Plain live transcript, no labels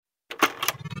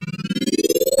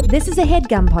This is a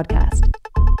HeadGum podcast.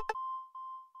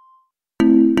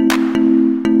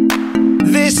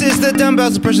 This is the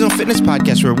Dumbbells of Personal Fitness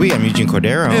podcast where I'm Eugene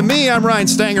Cordero. And me, I'm Ryan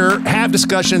Stanger, have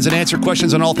discussions and answer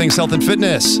questions on all things health and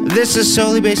fitness. This is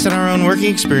solely based on our own working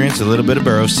experience, a little bit of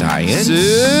bro science.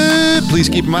 Please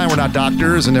keep in mind we're not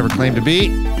doctors and never claim to be.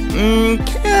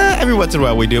 Every once in a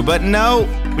while we do, but no,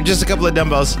 we're just a couple of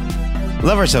dumbbells.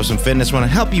 Love ourselves some fitness, want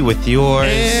to help you with yours.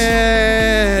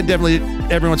 And definitely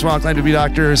every once in a while claim to be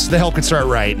doctors. The help can start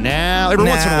right now. Every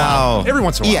once in a while.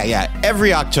 Yeah.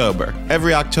 Every October,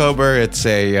 it's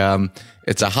a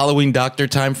Halloween doctor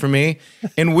time for me,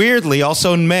 and weirdly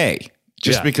also in May.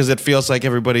 Because it feels like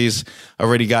everybody's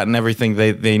already gotten everything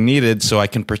they needed, so I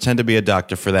can pretend to be a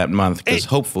doctor for that month, because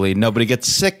hopefully nobody gets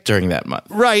sick during that month.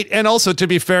 Right, and also, to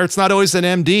be fair, it's not always an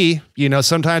MD.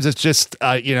 Sometimes it's just,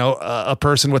 a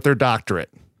person with their doctorate.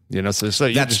 So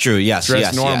that's true, yes.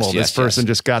 Normal. This person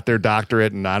just got their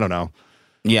doctorate, and I don't know.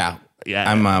 Yeah.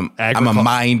 I'm a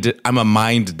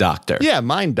mind doctor. Yeah,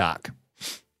 mind doc.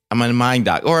 I'm a mind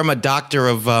doc, or I'm a doctor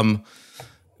of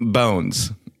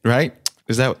bones, right?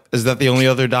 Is that the only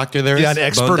other doctor there is? Yeah,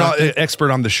 an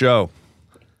expert on the show.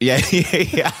 Yeah.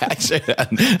 Actually,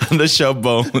 on the show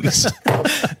Bones.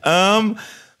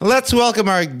 Let's welcome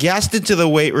our guest into the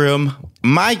weight room.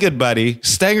 My good buddy,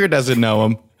 Stanger doesn't know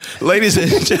him. Ladies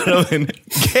and gentlemen,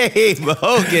 Gabe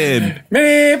Hogan.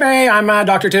 Maybe I'm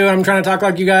Dr. Two. I'm trying to talk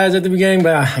like you guys at the beginning,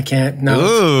 but I can't. No.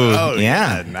 Ooh,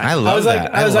 yeah. I love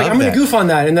that. I was like, I'm going to goof on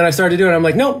that. And then I started doing it. I'm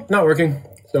like, nope, not working.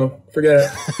 So forget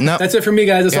it. No. That's it for me,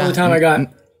 guys. That's all the time I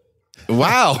got.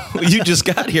 Wow. You just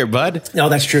got here, bud. No,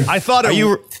 that's true. I thought it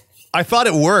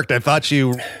worked. I thought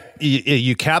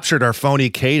you captured our phony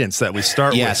cadence that we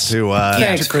start with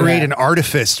to create an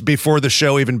artifice before the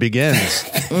show even begins.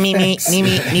 me.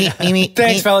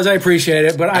 Thanks, fellas. I appreciate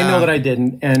it, but I know that I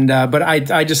didn't. And but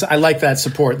I like that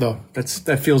support though.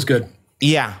 That feels good.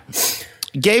 Yeah.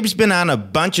 Gabe's been on a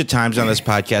bunch of times on this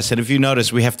podcast, and if you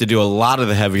notice, we have to do a lot of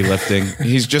the heavy lifting.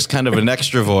 He's just kind of an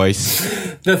extra voice.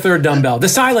 The third dumbbell, the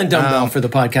silent dumbbell for the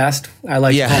podcast, I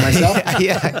like to call myself.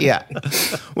 Yeah.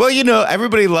 Well,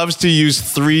 everybody loves to use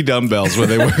 3 dumbbells when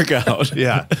they work out.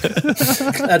 Yeah.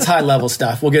 That's high-level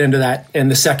stuff. We'll get into that in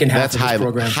the second half of this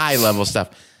program. High-level stuff.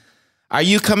 Are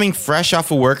you coming fresh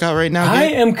off a workout right now,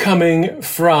 Gabe? I am coming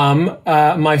from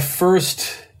my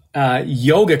first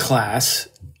yoga class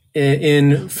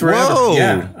in forever. Whoa.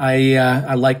 Yeah,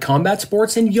 I like combat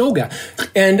sports and yoga,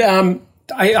 and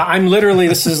I'm literally,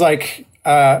 this is like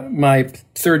my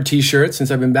third T-shirt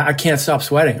since I've been back. I can't stop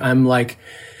sweating. I'm like,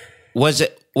 was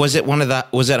it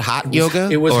hot yoga?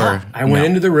 It was hot. I went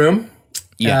into the room.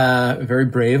 Yeah, very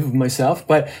brave of myself.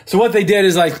 But so what they did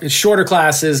is like shorter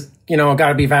classes. Got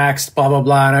to be vaxxed, blah blah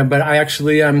blah. But I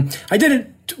actually I did it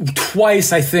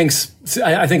twice, I think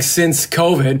since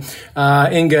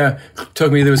COVID. Inga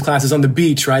took me to those classes on the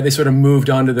beach, right? They sort of moved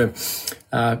onto the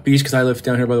beach because I live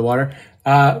down here by the water.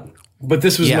 But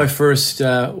this was my first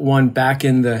one back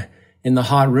in the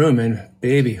hot room, and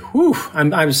baby, whew,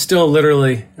 I'm still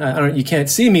literally, you can't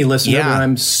see me, listener, but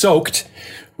I'm soaked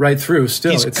right through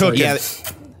still. He's cooking.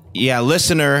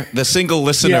 Listener, the single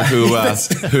listener who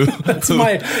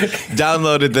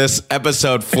downloaded this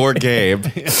episode for Gabe,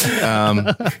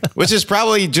 which is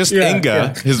probably just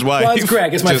Inga, his wife. Well, it's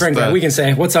Greg. It's my friend Greg. We can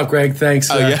say, what's up, Greg? Thanks.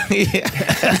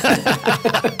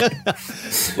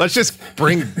 Let's just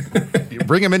bring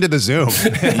him into the Zoom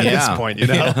at this point,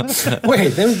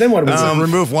 Wait, then what do we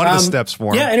remove one of the steps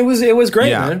for him. Yeah, and it was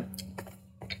great, man.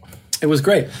 It was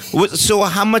great. So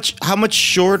how much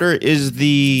shorter is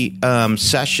the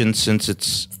session since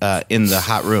it's in the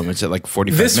hot room? Is it like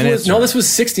 45 minutes? This was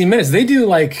 60 minutes. They do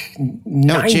like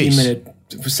 90-minute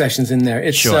sessions in there.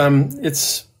 It's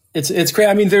it's great.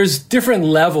 I mean, there's different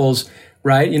levels,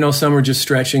 right? Some are just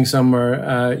stretching, some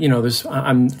are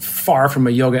I'm far from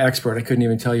a yoga expert. I couldn't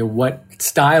even tell you what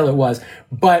style it was.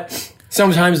 But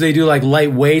sometimes they do like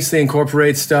light weights. They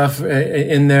incorporate stuff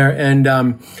in there, and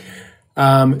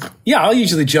I'll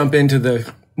usually jump into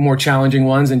the more challenging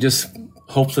ones and just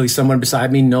hopefully someone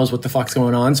beside me knows what the fuck's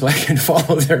going on so I can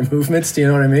follow their movements. Do you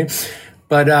know what I mean?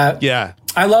 But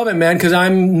I love it, man, because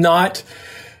I'm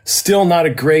still not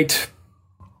a great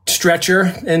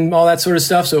stretcher and all that sort of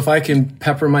stuff. So if I can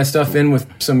pepper my stuff in with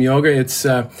some yoga,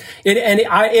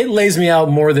 it lays me out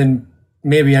more than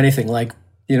maybe anything. Like,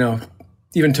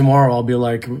 even tomorrow I'll be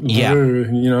like,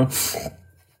 in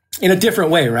a different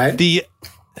way, right?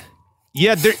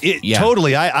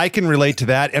 Totally. I can relate to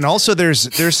that. And also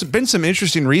there's been some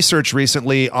interesting research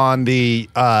recently on the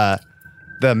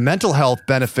mental health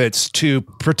benefits to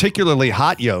particularly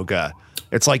hot yoga.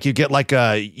 It's like you get like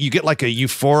a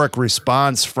euphoric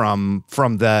response from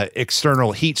the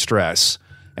external heat stress.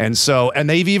 And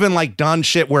they've even like done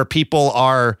shit where people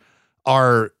are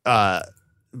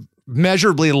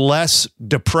measurably less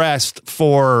depressed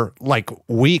for like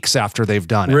weeks after they've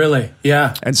done it. Really?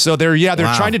 Yeah. And so they're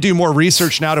trying to do more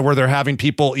research now to where they're having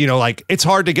people, like it's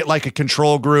hard to get like a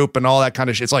control group and all that kind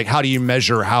of shit. It's like, how do you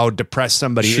measure how depressed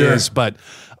somebody is? But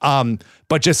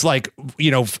just like,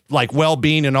 like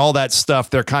well-being and all that stuff,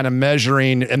 they're kind of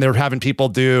measuring, and they're having people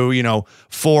do,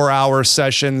 4-hour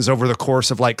sessions over the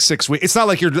course of like 6 weeks. It's not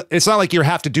like you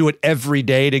have to do it every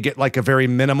day to get like a very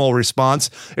minimal response.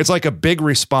 It's like a big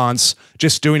response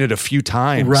just doing it a few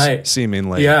times, right?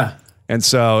 Seemingly. Yeah. And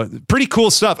so pretty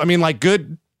cool stuff. I mean, like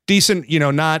good, decent,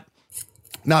 not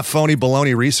phony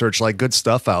baloney research, like good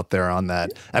stuff out there on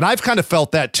that. And I've kind of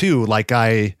felt that too. Like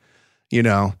the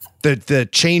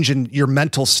change in your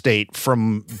mental state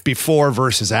from before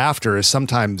versus after is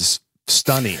sometimes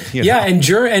stunning. Yeah. And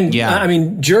during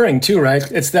too,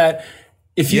 right? It's that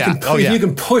if you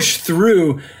can push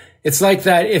through, it's like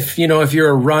that if you're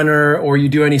a runner or you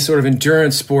do any sort of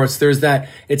endurance sports, there's that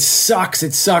it sucks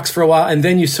for a while, and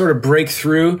then you sort of break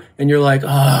through and you're like,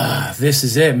 this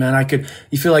is it, man.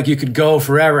 You feel like you could go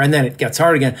forever, and then it gets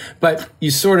hard again. But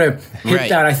you sort of hit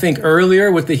that, I think,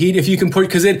 earlier with the heat. If you can put,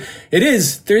 because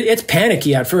it's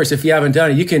panicky at first if you haven't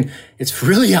done it. It's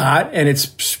really hot and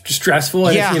it's stressful.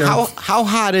 And how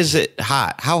hot is it?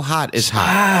 How hot is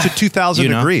hot? To 2,000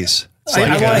 degrees.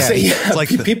 I want to say, like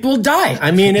people die.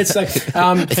 I mean, it's like,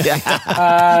 I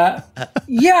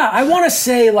want to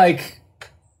say like,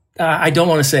 I don't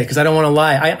want to say because I don't want to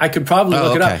lie. I could probably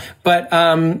look it up, but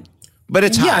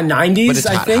it's hot. 90s,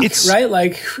 I think, it's, right?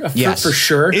 Like for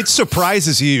sure. It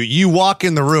surprises you. You walk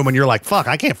in the room and you're like, fuck,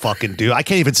 I can't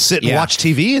even sit and watch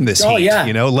TV in this heat,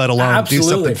 let alone do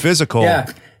something physical.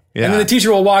 Yeah. Yeah. And then the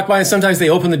teacher will walk by, and sometimes they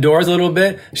open the doors a little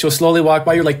bit. She'll slowly walk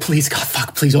by. You're like, please, God,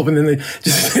 fuck, please open them.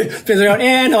 Just spins around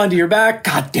and onto your back.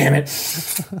 God damn it.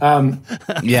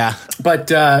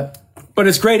 But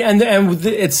it's great. And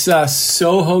it's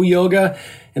Soho Yoga,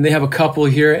 and they have a couple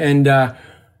here. And it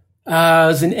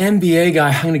was an MBA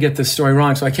guy. I'm going to get this story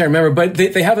wrong, so I can't remember. But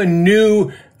they have a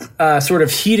new sort of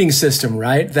heating system,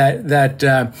 right?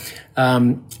 That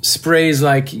sprays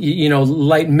like,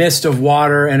 light mist of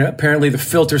water. And apparently the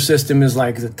filter system is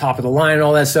like the top of the line and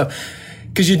all that stuff.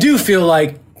 Cause you do feel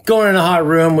like going in a hot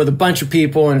room with a bunch of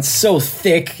people and it's so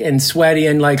thick and sweaty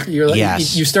and like,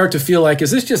 you start to feel like, is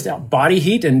this just body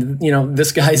heat? And,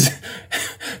 this guy's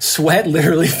sweat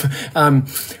literally.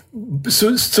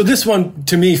 So this one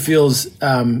to me feels,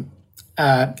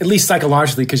 at least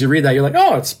psychologically, cause you read that, you're like,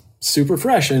 oh, it's super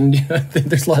fresh and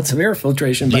there's lots of air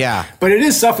filtration. But it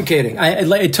is suffocating.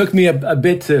 It took me a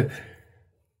bit to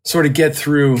sort of get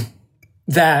through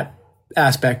that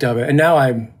aspect of it. And now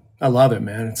I love it,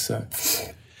 man. It's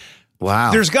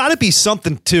wow. There's got to be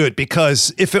something to it,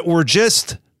 because if it were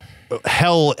just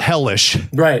hellish,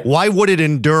 right? Why would it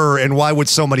endure, and why would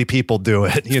so many people do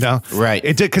it? Right?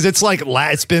 It did, because it's like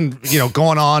it's been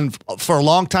going on for a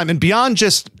long time, and beyond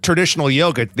just traditional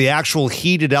yoga, the actual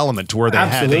heated element to where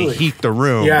they heat the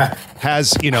room,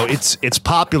 has it's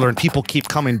popular and people keep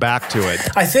coming back to it.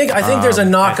 I think there's a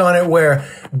knock on it where,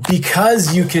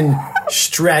 because you can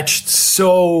stretch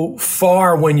so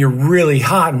far when you're really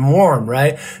hot and warm,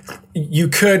 right? You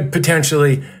could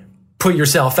potentially put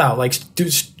yourself out, like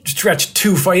stretch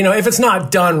too far, if it's not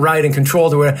done right and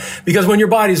controlled or whatever. Because when your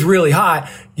body's really hot,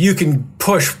 you can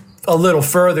push a little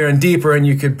further and deeper, and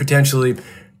you could potentially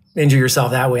injure yourself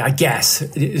that way, I guess.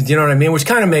 You know what I mean? Which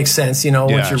kind of makes sense,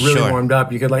 once you're really warmed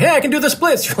up, you could like, hey, I can do the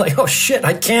splits. You're like, oh shit,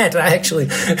 I can't. I actually,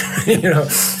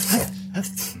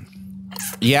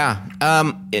 Yeah.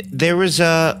 There was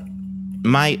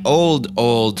my old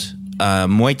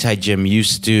Muay Thai gym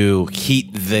used to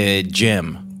heat the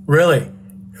gym. Really?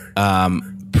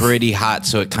 Pretty hot,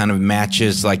 so it kind of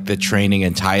matches like the training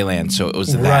in Thailand. So it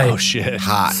was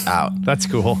hot out. That's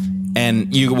cool.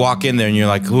 And you walk in there and you're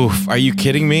like, oof, are you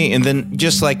kidding me? And then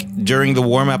just like during the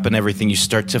warm up and everything, you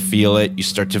start to feel it. You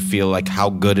start to feel like how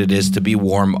good it is to be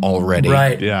warm already.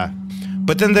 Right. Yeah.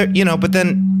 But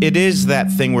then it is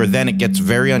that thing where then it gets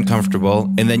very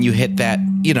uncomfortable, and then you hit that,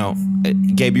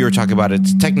 Gabe, you were talking about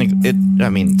it's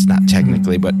not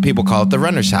technically, but people call it the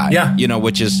runner's high. Yeah.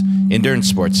 Which is endurance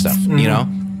sports stuff,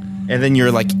 And then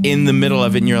you're like in the middle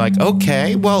of it and you're like,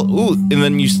 okay, well, and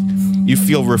then you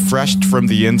feel refreshed from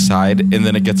the inside, and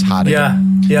then it gets hot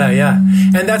again. Yeah.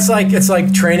 And that's like, it's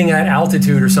like training at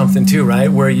altitude or something too, right?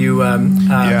 Where you,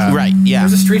 right. Yeah.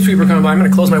 There's a street sweeper coming by. I'm going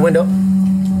to close my window.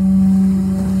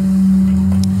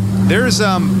 There's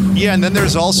and then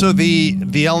there's also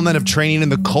the element of training in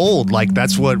the cold. Like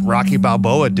that's what Rocky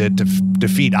Balboa did to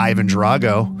defeat Ivan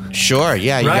Drago. Sure,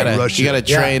 yeah, you gotta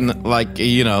train like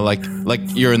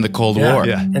you're in the Cold War.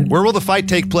 Yeah. And where will the fight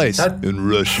take place? In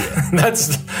Russia.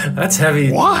 That's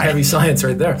heavy science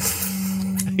right there.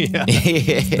 Yeah,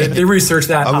 they researched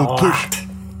that. I'm gonna push.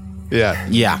 Yeah,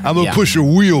 yeah. I'm gonna push a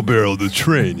wheelbarrow to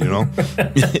train.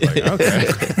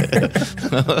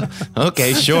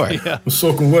 Okay, sure. Yeah. I'm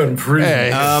soaking wet and freezing. Hey,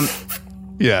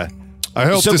 yeah. I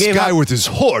helped this guy with his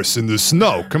horse in the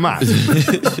snow. Come on.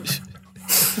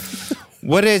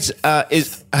 What is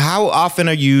how often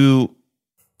are you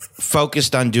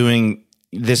focused on doing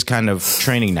this kind of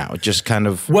training now? Just kind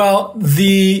of now,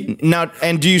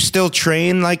 and do you still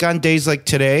train like on days like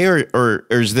today, or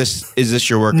is this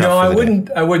your workout? No, I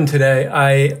wouldn't today.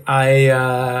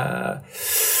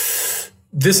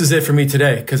 This is it for me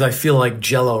today because I feel like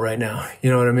Jello right now.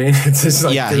 You know what I mean? It's just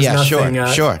like there's nothing.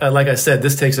 Sure. Like I said,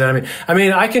 this takes it out of me. I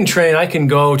mean, I can train. I can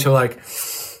go to like,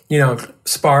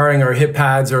 sparring or hip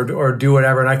pads or do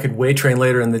whatever, and I could weight train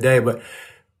later in the day. But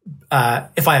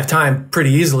if I have time,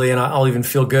 pretty easily, and I'll even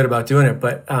feel good about doing it.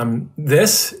 But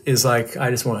this is like I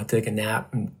just want to take a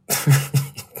nap and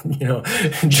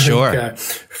drink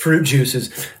fruit juices.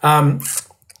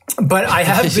 But I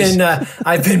have been.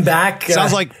 I've been back.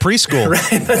 Sounds like preschool.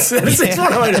 Right. That's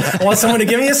what I want someone to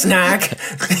give me a snack.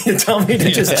 You tell me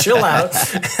to just chill out.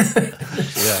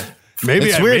 Yeah. Maybe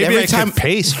it's weird. Every time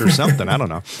paste or something. I don't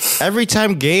know. Every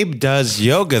time Gabe does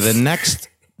yoga, the next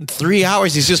 3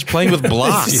 hours he's just playing with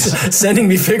blocks, sending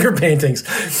me figure paintings.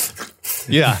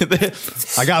 Yeah,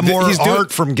 I got more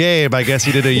art from Gabe. I guess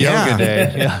he did a yoga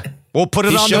day. Yeah, we'll put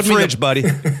it on the fridge, buddy.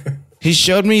 He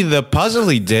showed me the puzzle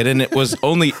he did, and it was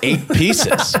only 8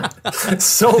 pieces.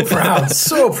 So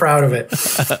proud of it.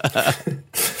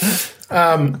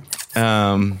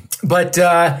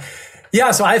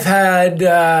 So I've had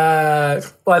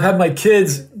my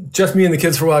kids, just me and the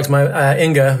kids for a while. 'Cause my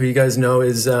Inga, who you guys know,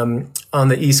 is on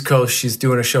the East Coast. She's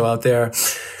doing a show out there,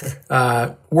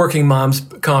 working moms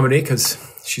comedy because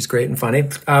she's great and funny.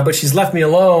 But she's left me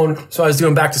alone, so I was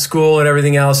doing back to school and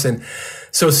everything else. And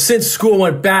so since school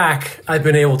went back, I've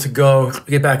been able to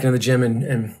get back into the gym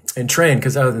and train.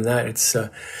 Because other than that, it's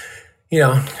a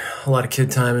lot of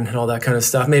kid time and all that kind of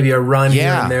stuff. Maybe a run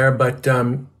here and there, but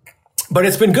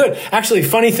it's been good. Actually,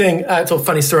 funny thing, it's a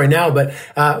funny story now, but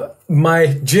my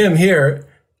gym here,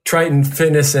 Triton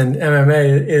Fitness and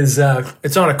MMA, is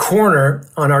it's on a corner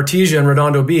on Artesia and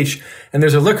Redondo Beach, and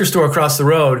there's a liquor store across the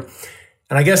road.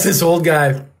 And I guess this old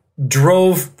guy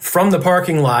drove from the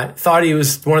parking lot, thought he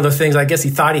was one of the things, I guess he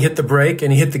thought he hit the brake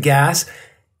and he hit the gas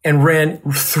and ran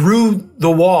through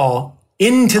the wall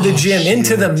into the gym,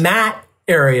 into the mat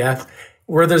area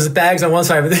where there's bags on one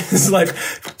side, but this is like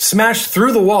smashed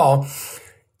through the wall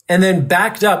and then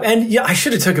backed up. And I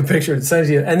should have took a picture and sent it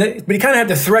to you. But he kind of had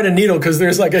to thread a needle because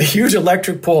there's like a huge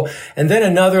electric pole and then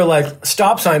another like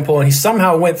stop sign pole. And he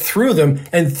somehow went through them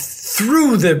and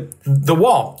through the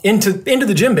wall into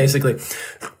the gym basically.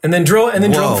 And then drove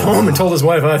home and told his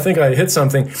wife, I think I hit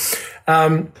something.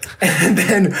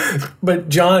 But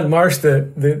John Marsh,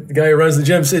 the guy who runs the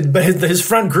gym, said, but his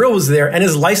front grill was there and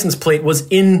his license plate was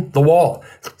in the wall.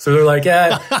 So they're like,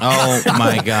 oh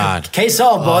my God. Case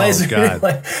solved, boys. Oh,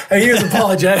 God. And he was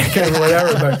apologetic or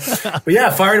whatever. But yeah,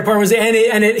 fire department was there,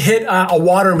 and it hit a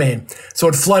water main. So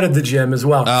it flooded the gym as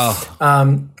well.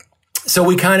 Oh. So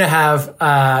we kind of have,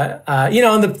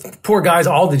 and the poor guys,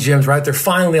 all the gyms, right? They're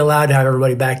finally allowed to have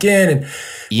everybody back in. And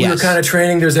we were kind of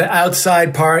training. There's an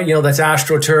outside part, that's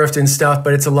astroturfed and stuff,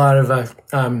 but it's a lot of,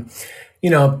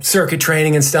 circuit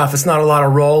training and stuff. It's not a lot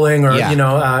of rolling or,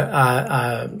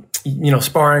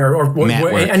 sparring or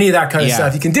any of that kind of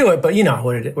stuff. You can do it, but you know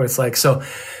what it's like. So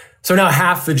now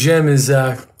half the gym is,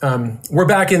 we're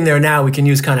back in there now. We can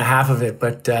use kind of half of it,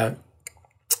 but,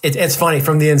 it's funny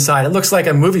from the inside. It looks like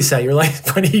a movie set. You're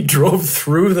like, when he drove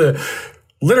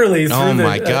literally through oh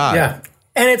my God. Yeah.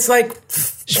 And it's like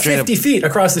 50 feet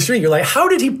across the street. You're like, how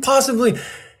did he possibly?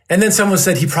 And then someone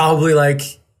said he probably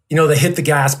the hit the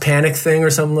gas panic thing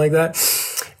or something like that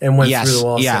and went through the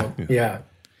wall. Yeah. So, yeah.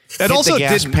 That also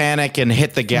did panic and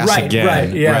hit the gas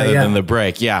again rather than the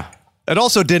brake. Yeah. It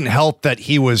also didn't help that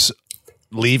he was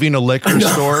leaving a liquor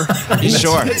store.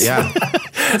 Sure. Yeah.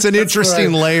 It's an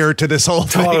interesting layer to this whole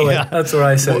thing. Totally. Yeah. That's what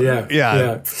I said.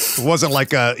 Yeah. It wasn't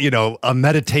like a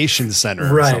meditation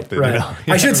center or something. Right.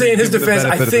 I should say in his defense,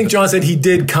 I think John said he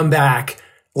did come back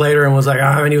later and was like,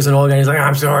 he was an old guy. He's like,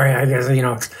 I'm sorry. I guess, he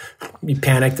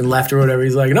panicked and left or whatever.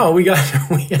 He's like, no, we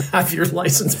have your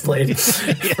license plate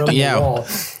from the wall.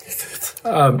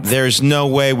 There's no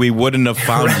way we wouldn't have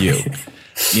found you.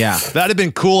 Yeah. That'd have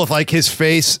been cool if his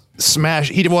face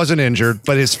smashed. He wasn't injured,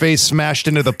 but his face smashed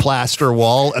into the plaster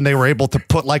wall, and they were able to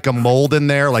put like a mold in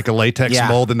there, like a latex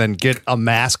mold, and then get a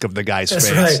mask of the guy's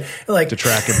face right. to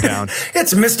track him down.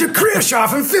 It's Mr. Krish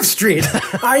off of 5th Street.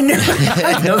 I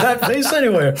know that face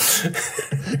anywhere.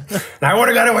 And I would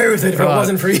have got away with it if it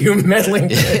wasn't for you meddling.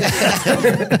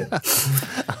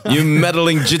 You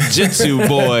meddling jiu-jitsu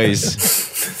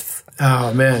boys.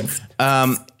 Oh, man.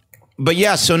 But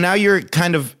yeah, so now you're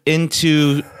kind of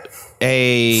into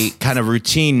a kind of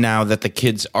routine now that the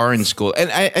kids are in school.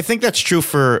 And I think that's true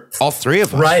for all three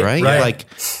of us, right? Like,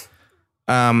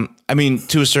 I mean,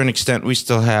 to a certain extent, we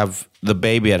still have the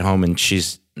baby at home and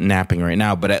she's napping right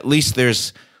now, but at least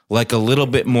there's like a little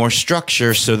bit more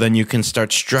structure, so then you can start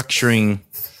structuring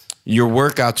your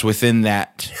workouts within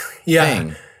that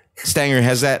thing. Stanger,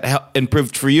 has that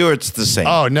improved for you, or it's the same?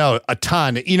 Oh, no, a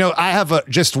ton. You know, I have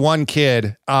just one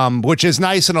kid, which is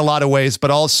nice in a lot of ways,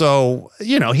 but also,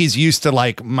 you know, he's used to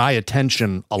like my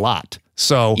attention a lot.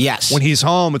 So when he's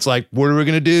home, it's like, what are we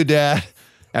going to do, Dad?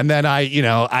 And then I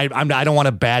don't want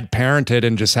to bad parent it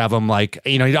and just have him like,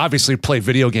 you know, he'd obviously play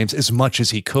video games as much as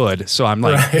he could. So I'm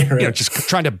like, you know, just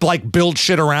trying to like build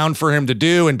shit around for him to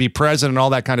do and be present and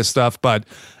all that kind of stuff. But,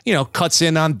 you know, cuts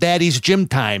in on Daddy's gym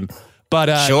time.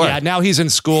 But now he's in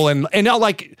school and now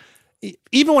like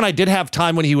even when I did have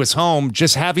time when he was home,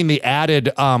 just having the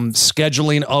added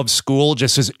scheduling of school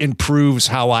just improves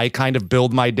how I kind of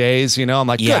build my days. You know, I'm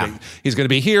like, good, he's going to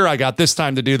be here. I got this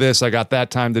time to do this. I got that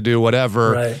time to do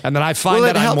whatever. Right. And then I find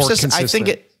that I'm more consistent. I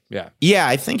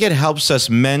think it helps us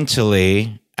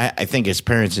mentally. I think as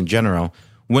parents in general,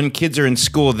 when kids are in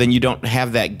school, then you don't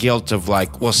have that guilt of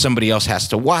like, well, somebody else has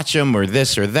to watch them or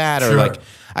this or that, or like,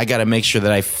 I got to make sure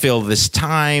that I fill this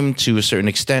time to a certain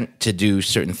extent to do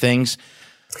certain things.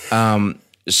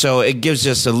 So it gives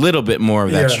us a little bit more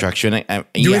of that structure. And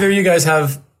do either of you guys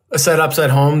have setups at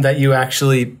home that you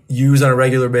actually use on a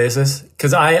regular basis?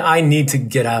 Because I need to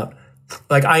get out.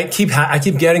 Like I keep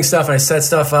getting stuff and I set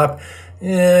stuff up.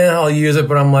 Yeah, I'll use it,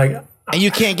 but I'm like, and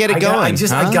you can't get it going.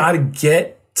 I got to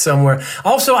get somewhere.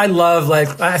 Also, I love,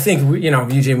 like, I think, you know,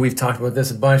 Eugene, we've talked about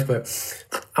this a bunch, but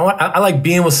I like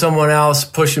being with someone else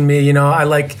pushing me, you know, I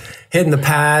like hitting the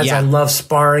pads. I love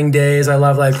sparring days. I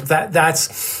love like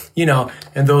that's, you know,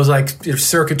 and those like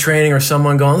circuit training or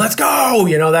someone going, let's go,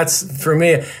 you know, that's for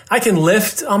me. I can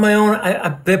lift on my own a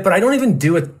bit, but I don't even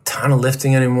do a ton of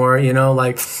lifting anymore, you know,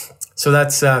 like, so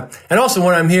that's, and also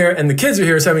when I'm here and the kids are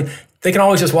here, so I mean, they can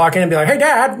always just walk in and be like, hey,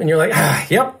 Dad. And you're like,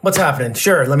 yep, what's happening?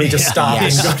 Sure, let me just stop.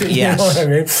 You know what I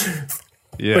mean?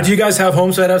 Yeah. But do you guys have home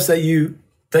setups that you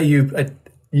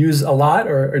use a lot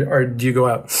or do you go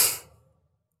out?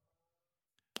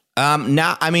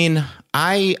 Now, I mean,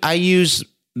 I use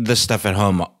the stuff at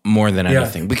home more than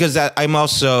anything because I'm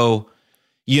also,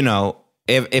 you know,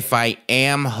 if I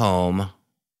am home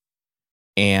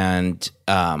and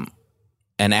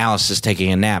Alice is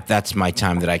taking a nap, that's my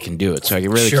time that I can do it. So I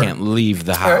really can't leave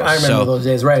the house. I remember those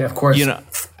days, right? Of course. You know,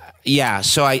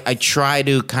 so I try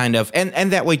to kind of,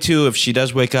 and that way too, if she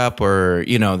does wake up or,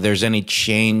 you know, there's any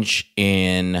change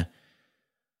in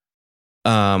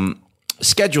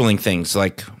scheduling things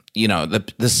like, you know,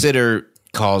 the sitter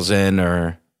calls in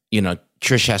or, you know,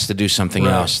 Trish has to do something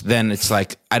else, then it's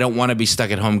like, I don't want to be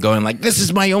stuck at home going like, this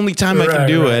is my only time I can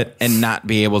do it and not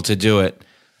be able to do it.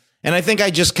 And I think I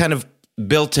just kind of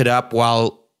built it up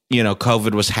while, you know,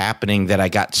 COVID was happening that I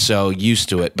got so used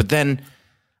to it. But then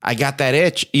I got that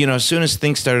itch, you know, as soon as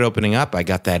things started opening up, I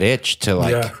got that itch to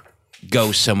like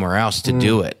go somewhere else to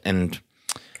do it. And,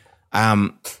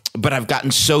 but I've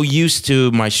gotten so used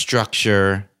to my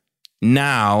structure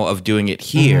now of doing it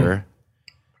here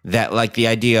that like the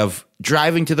idea of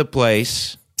driving to the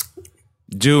place,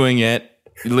 doing it,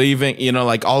 leaving, you know,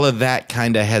 like all of that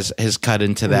kind of has cut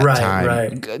into that time.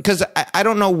 Right. Because I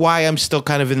don't know why I'm still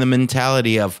kind of in the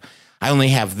mentality of I only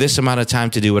have this amount of time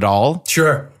to do it all.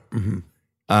 Sure.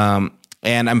 And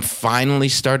I'm finally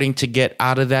starting to get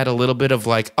out of that a little bit of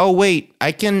like, oh, wait,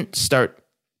 I can start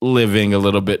living a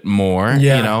little bit more, you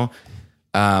know?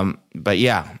 But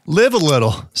yeah. Live a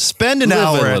little. Spend an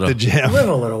hour at the gym. Live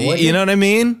a little. You know what I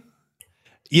mean?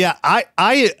 Yeah,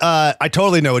 I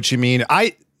totally know what you mean.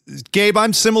 Gabe,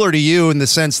 I'm similar to you in the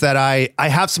sense that I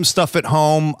have some stuff at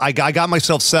home. I got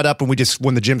myself set up when the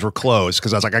gyms were closed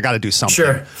because I was like, I got to do something.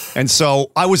 Sure. And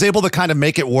so I was able to kind of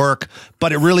make it work,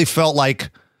 but it really felt like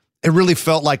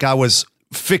I was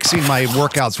fixing my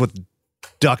workouts with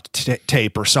duct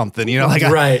tape or something, like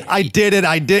right. I did,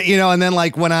 and then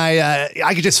like when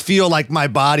I could just feel like my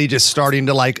body just starting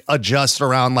to like adjust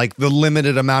around like the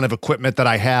limited amount of equipment that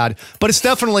I had. But it's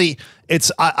definitely,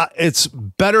 it's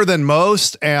better than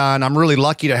most, and I'm really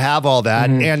lucky to have all that.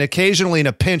 And occasionally in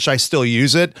a pinch, I still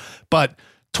use it, but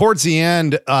towards the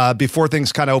end, before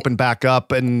things kind of opened back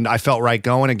up and I felt right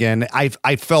going again, I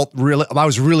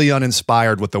was really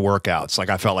uninspired with the workouts. Like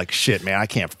I felt like shit, man, I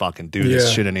can't fucking do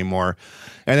this shit anymore.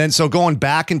 And then so going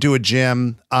back into a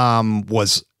gym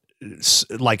was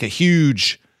like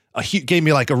gave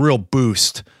me like a real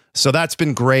boost. So that's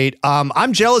been great.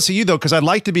 I'm jealous of you though, because I'd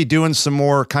like to be doing some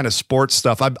more kind of sports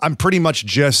stuff. I'm pretty much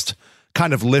just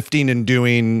kind of lifting and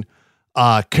doing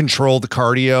controlled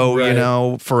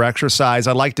cardio, for exercise.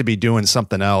 I'd like to be doing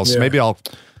something else. Maybe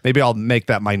I'll make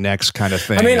that my next kind of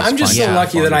thing. I mean, I'm just so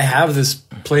lucky that I have this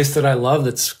place that I love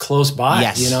that's close by.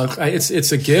 Yes.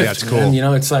 It's a gift. Yeah, it's cool. And,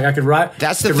 it's like I could ride.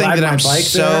 That's the thing that I'm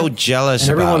so jealous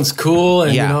about. Everyone's cool,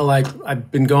 and like I've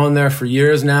been going there for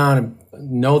years now, and I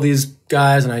know these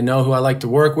guys, and I know who I like to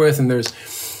work with, and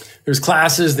there's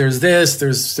classes,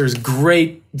 there's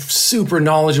great, super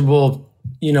knowledgeable,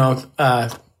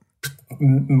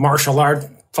 martial art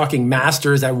fucking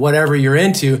masters at whatever you're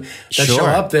into that show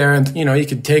up there, and you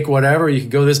could take whatever, you could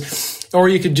go this, or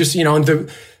you could just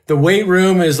the weight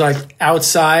room is like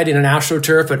outside in an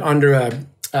AstroTurf, but under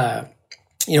a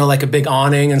like a big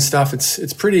awning and stuff.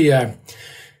 It's pretty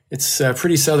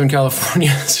pretty Southern California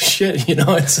shit,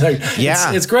 it's like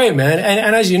it's great, man.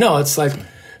 And as it's like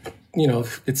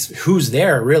it's who's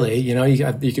there really,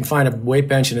 you can find a weight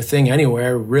bench and a thing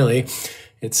anywhere really.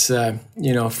 It's, for me,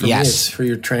 it's for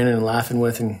your training and laughing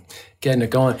with and getting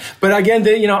it going. But again,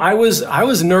 I was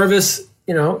nervous,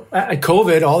 at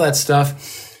COVID, all that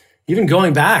stuff. Even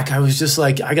going back, I was just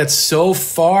like, I got so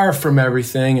far from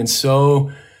everything and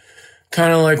so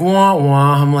kind of like, wah,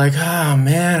 wah. I'm like, oh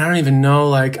man, I don't even know.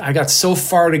 Like I got so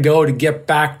far to go to get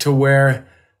back to where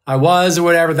I was or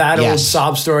whatever, that old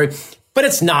sob story. But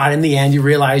it's not. In the end, you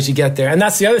realize you get there. And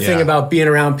that's the other thing about being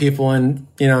around people and,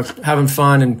 having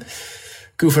fun and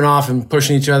goofing off and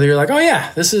pushing each other. You're like, oh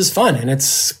yeah, this is fun and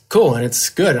it's cool and it's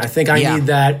good. I think I need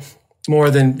that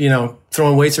more than,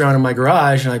 throwing weights around in my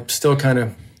garage. And I still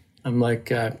I'm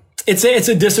like, it's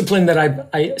a discipline that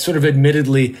I sort of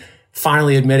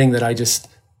finally admitting that I just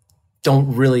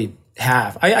don't really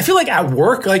have. I feel like at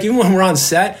work, like even when we're on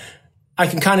set, I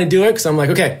can kind of do it. Cause I'm like,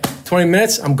 okay, 20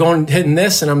 minutes, I'm hitting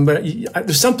this and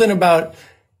there's something about,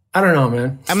 I don't know,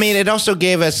 man. I mean, it also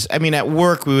gave us, at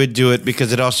work we would do it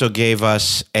because it also gave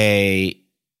us a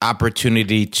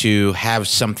opportunity to have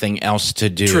something else to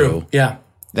do. True, yeah.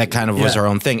 That kind of was our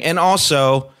own thing. And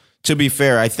also, to be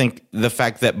fair, I think the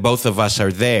fact that both of us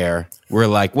are there, we're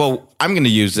like, well, I'm going to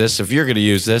use this if you're going to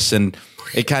use this. And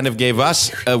it kind of gave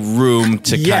us a room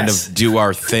to kind of do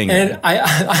our thing. And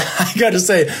I got to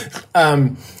say,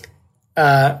 I'm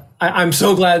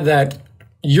so glad that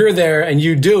you're there and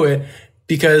you do it.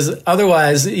 Because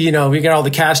otherwise, we get all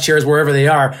the cast chairs wherever they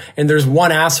are, and there's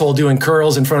one asshole doing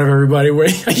curls in front of everybody where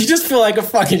you just feel like a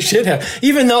fucking shithead.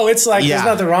 Even though it's like, there's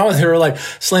nothing wrong with it, or like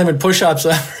slamming push-ups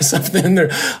or something.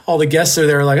 All the guests are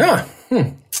there like,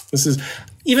 this is...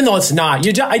 Even though it's not,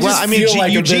 feel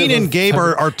like Eugene and Gabe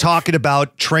are talking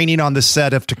about training on the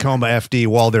set of Tacoma FD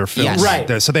while they're filming. Yes.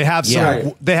 Right. So they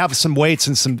have some weights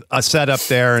and some setup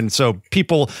there, and so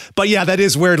people. But yeah, that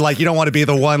is weird. Like you don't want to be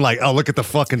the one like, oh, look at the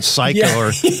fucking psycho,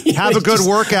 or have a good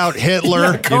workout,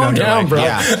 Hitler. Calm down, bro.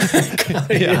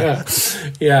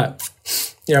 Yeah.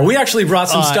 We actually brought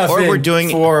some stuff in we're doing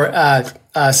for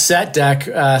set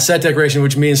decoration,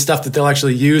 which means stuff that they'll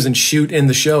actually use and shoot in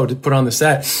the show to put on the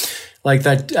set. Like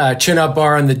that chin up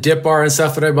bar and the dip bar and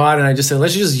stuff that I bought. And I just said,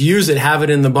 let's just use it, have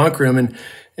it in the bunk room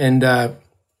and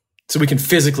so we can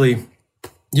physically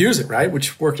use it, right?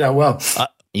 Which worked out well.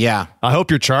 I hope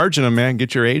you're charging them, man.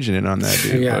 Get your agent in on that,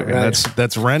 dude.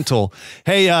 That's rental.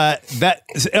 Hey, that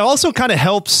it also kind of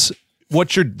helps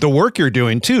the work you're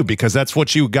doing too, because that's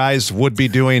what you guys would be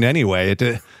doing anyway. It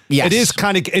is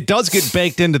it does get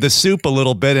baked into the soup a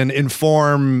little bit and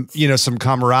inform, some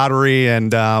camaraderie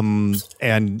and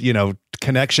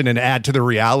connection and add to the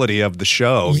reality of the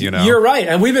show, You're right.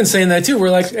 And we've been saying that too. We're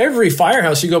like, every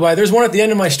firehouse you go by, there's one at the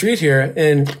end of my street here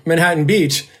in Manhattan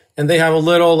Beach, and they have a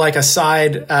little, like a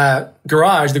side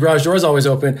garage. The garage door is always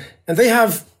open, and they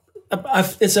have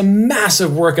it's a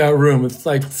massive workout room with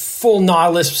like full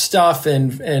Nautilus stuff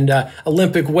and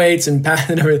Olympic weights and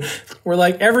everything. We're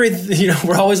like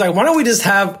we're always like, why don't we just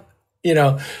have,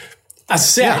 a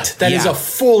set that is a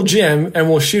full gym, and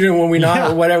we'll shoot it when we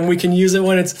not or whatever. And we can use it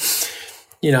when it's,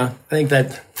 I think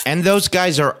that. And those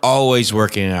guys are always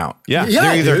working out. Yeah.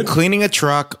 They're either cleaning a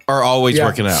truck or always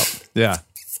working out. Yeah.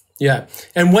 Yeah.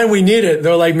 And when we need it,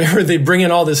 they're like, remember, they bring in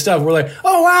all this stuff. We're like,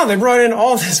 oh, wow, they brought in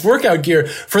all this workout gear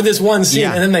for this one scene.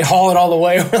 Yeah. And then they haul it all the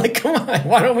way. We're like, come on,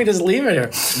 why don't we just leave it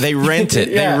here? They rent it.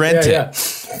 They rent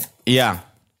it. Yeah.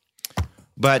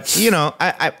 But,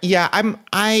 I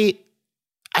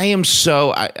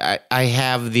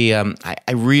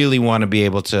really want to be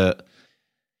able to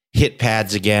hit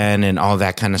pads again and all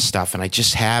that kind of stuff. And I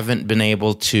just haven't been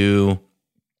able to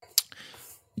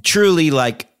truly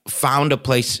found a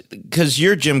place, because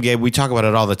your gym, Gabe, we talk about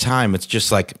it all the time. It's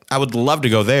just like, I would love to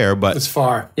go there, but it's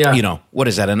far. Yeah. What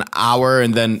is that? An hour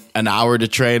and then an hour to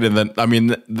train. And then,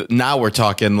 now we're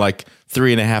talking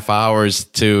 3.5 hours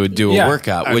to do a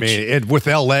workout, with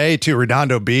LA to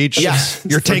Redondo Beach. Yes.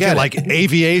 You're taking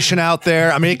aviation out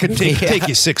there. It could take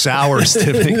you 6 hours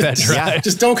to make that drive. Yeah.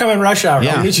 Just don't come in rush hour.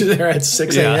 I'll meet you there at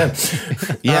 6 a.m.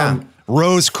 Yeah.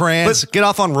 Rosecrans, get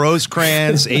off on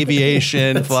Rosecrans,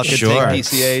 aviation, fucking take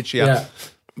PCH. Yeah.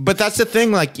 But that's the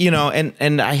thing,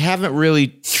 and I haven't really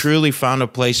truly found a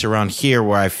place around here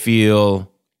where I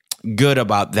feel good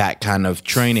about that kind of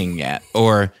training yet,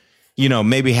 or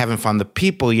maybe haven't found the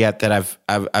people yet that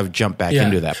I've jumped back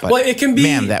into that. But it can be,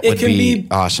 man, that would be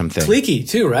awesome thing. Cliquey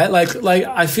too, right?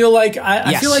 I feel like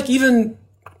I feel like even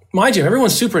my gym,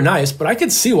 everyone's super nice, but I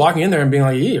could see walking in there and being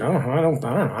like, I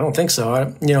don't think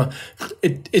so.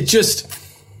 It's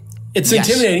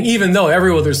intimidating, even though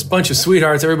there's a bunch of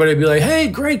sweethearts. Everybody would be like, hey,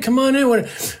 great, come on in.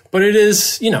 But it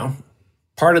is,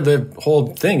 part of the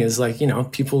whole thing is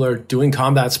people are doing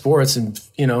combat sports and,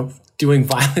 doing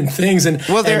violent things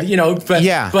but in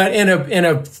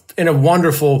a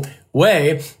wonderful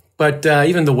way. But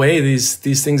even the way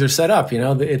these things are set up,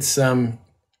 it's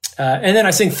and then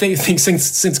I think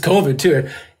since COVID too,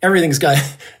 everything's got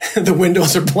the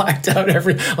windows are blacked out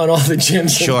on all the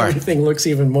gyms. Sure. And everything looks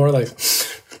even more like.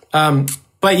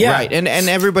 But yeah, right, and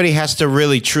everybody has to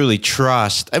really truly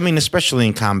trust. Especially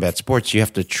in combat sports, you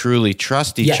have to truly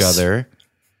trust each other.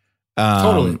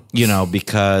 Totally.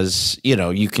 Because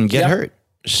you can get hurt,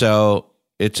 so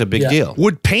it's a big deal.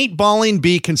 Would paintballing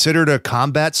be considered a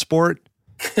combat sport?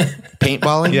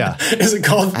 Paintballing? Yeah. Is it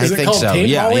called paintballing?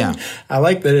 Yeah. I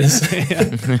like that.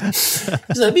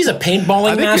 He's a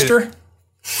paintballing master.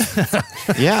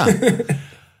 Yeah.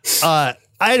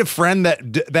 I had a friend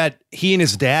that he and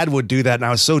his dad would do that, and I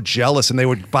was so jealous. And they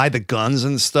would buy the guns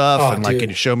and stuff, and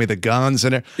he'd show me the guns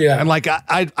and and I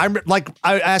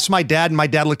asked my dad, and my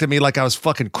dad looked at me like I was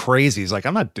fucking crazy. He's like,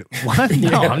 "I'm not doing what?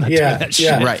 No, I'm not doing that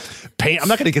shit. Right? I'm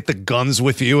not going to get the guns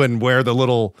with you and wear the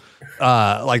little."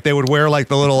 They would wear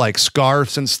the little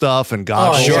scarves and stuff and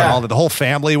goggles and all that. The whole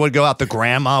family would go out. The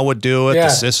grandma would do it. The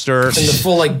sister and the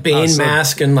full Bane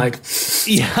mask and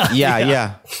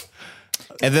yeah.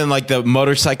 And then the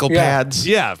motorcycle pads.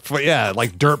 Yeah.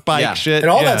 Dirt bike shit.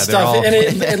 And all that stuff. And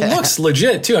it looks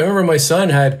legit too. I remember my son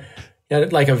had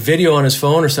a video on his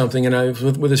phone or something, and I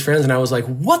was with his friends, and I was like,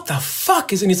 what the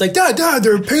fuck is, and he's like, Dad,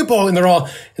 they're paintball, and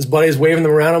his buddies waving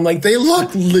them around. I'm like, they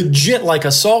look legit like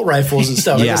assault rifles and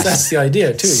stuff. I guess that's the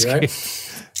idea too, right?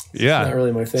 Yeah. Not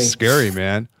really my thing. Scary,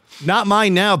 man. Not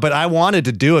mine now, but I wanted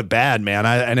to do it bad, man.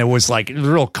 And it was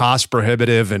real cost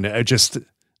prohibitive, and it just...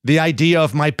 The idea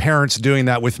of my parents doing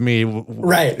that with me,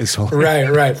 right?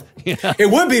 Yeah.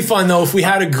 It would be fun though if we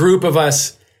had a group of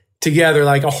us together,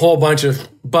 a whole bunch of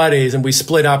buddies, and we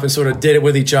split up and sort of did it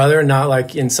with each other,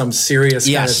 not in some serious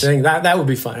kind of thing. That would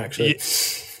be fun, actually.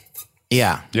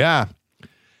 Yeah.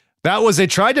 They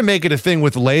tried to make it a thing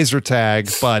with laser tag,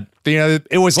 but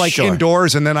it was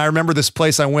indoors. And then I remember this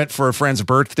place I went for a friend's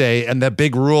birthday, and the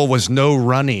big rule was no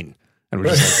running. And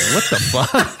we're just what the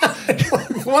fuck?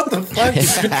 What the fuck?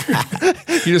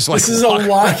 You just this is a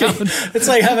walk. It's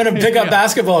like having a pickup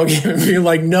basketball game and being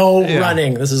like, no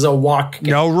running. This is a walk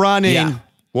game. No running. Yeah.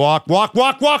 Walk. I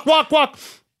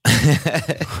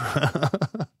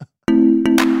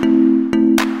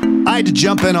had to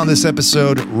jump in on this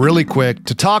episode really quick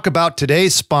to talk about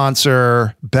today's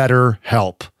sponsor,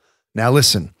 BetterHelp. Now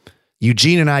listen,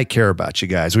 Eugene and I care about you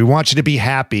guys. We want you to be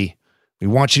happy. We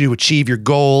want you to achieve your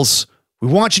goals. We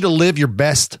want you to live your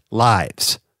best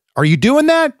lives. Are you doing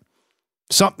that?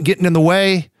 Something getting in the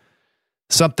way?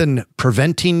 Something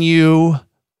preventing you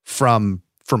from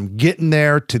getting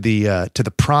there to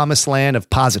the promised land of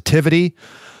positivity?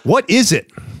 What is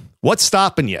it? What's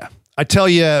stopping you? I tell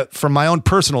you from my own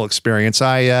personal experience,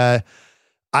 I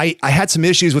had some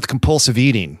issues with compulsive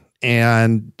eating,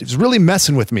 and it was really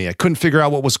messing with me. I couldn't figure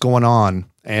out what was going on,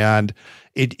 and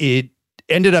it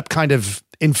ended up kind of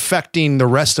infecting the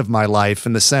rest of my life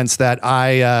in the sense that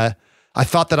I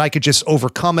thought that I could just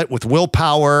overcome it with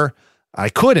willpower. I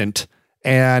couldn't.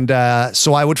 And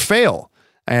so I would fail.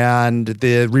 And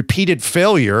the repeated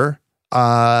failure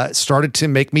started to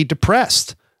make me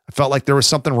depressed. I felt like there was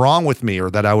something wrong with me, or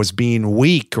that I was being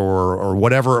weak, or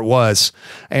whatever it was.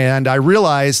 And I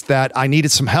realized that I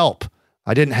needed some help.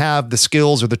 I didn't have the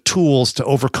skills or the tools to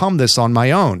overcome this on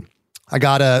my own. I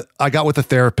got with a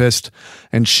therapist,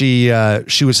 and she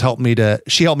helped me to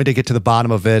get to the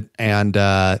bottom of it. And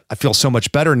I feel so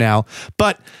much better now.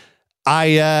 But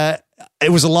it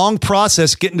was a long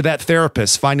process getting to that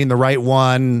therapist, finding the right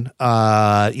one.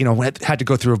 Had to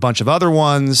go through a bunch of other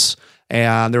ones,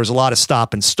 and there was a lot of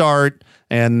stop and start.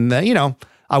 And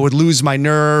I would lose my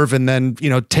nerve, and then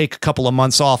take a couple of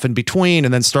months off in between,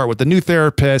 and then start with the new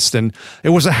therapist. And it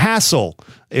was a hassle.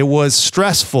 It was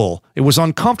stressful. It was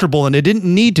uncomfortable, and it didn't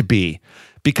need to be,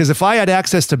 because if I had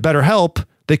access to BetterHelp,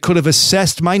 they could have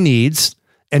assessed my needs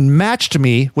and matched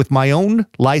me with my own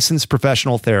licensed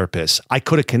professional therapist. I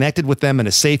could have connected with them in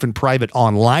a safe and private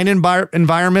online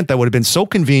environment that would have been so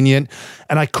convenient,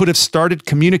 and I could have started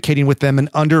communicating with them in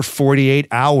under 48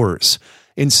 hours.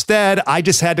 Instead, I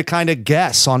just had to kind of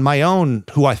guess on my own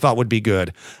who I thought would be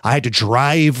good. I had to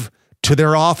drive to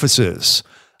their offices.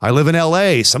 I live in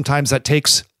LA. Sometimes that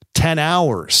takes 10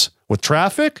 hours. With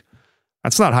traffic,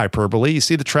 that's not hyperbole. You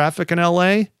see the traffic in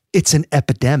LA? It's an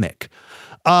epidemic.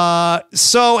 And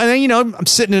then, I'm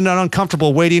sitting in an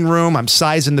uncomfortable waiting room. I'm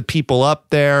sizing the people up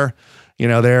there.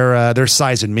 They're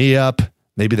sizing me up.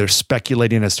 Maybe they're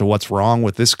speculating as to what's wrong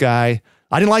with this guy.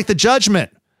 I didn't like the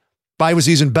judgment. If I was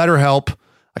using BetterHelp,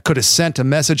 I could have sent a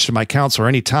message to my counselor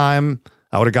anytime.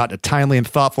 I would have gotten a timely and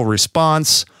thoughtful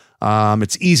response.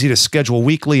 It's easy to schedule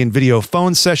weekly and video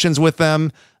phone sessions with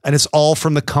them, and it's all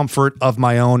from the comfort of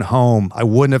my own home. I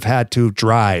wouldn't have had to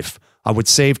drive. I would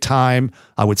save time.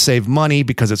 I would save money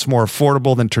because it's more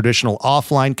affordable than traditional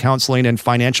offline counseling, and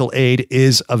financial aid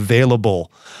is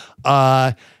available.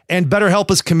 And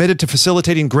BetterHelp is committed to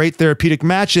facilitating great therapeutic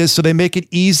matches, so they make it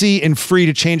easy and free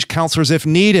to change counselors if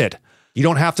needed. You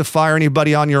don't have to fire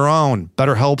anybody on your own.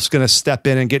 BetterHelp's going to step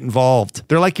in and get involved.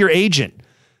 They're like your agent.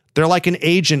 They're like an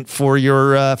agent for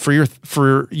you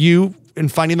in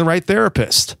finding the right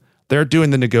therapist. They're doing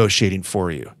the negotiating for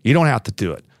you. You don't have to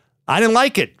do it. I didn't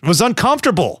like it. It was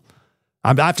uncomfortable.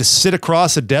 I have to sit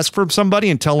across a desk from somebody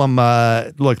and tell them,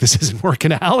 look, this isn't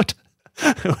working out.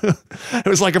 It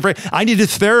was like I needed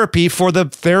therapy for the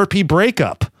therapy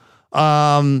breakup.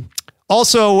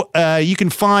 Also, you can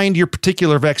find your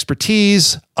particular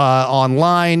expertise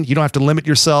online. You don't have to limit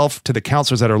yourself to the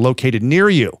counselors that are located near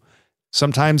you.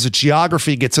 Sometimes the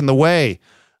geography gets in the way.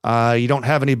 You don't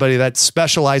have anybody that's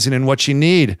specializing in what you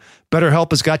need.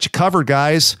 BetterHelp has got you covered,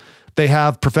 guys. They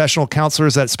have professional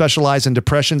counselors that specialize in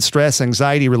depression, stress,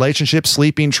 anxiety, relationships,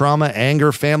 sleeping, trauma,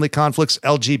 anger, family conflicts,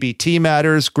 LGBT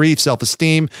matters, grief,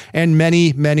 self-esteem, and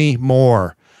many, many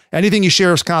more. Anything you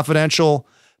share is confidential.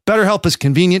 BetterHelp is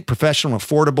convenient, professional, and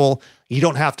affordable. You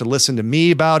don't have to listen to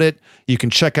me about it. You can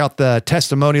check out the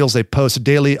testimonials they post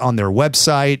daily on their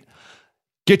website.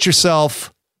 Get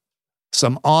yourself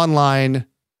some online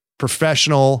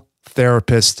professional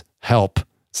therapist help.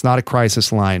 It's not a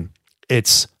crisis line.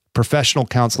 It's professional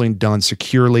counseling done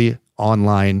securely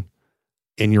online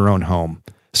in your own home.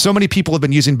 So many people have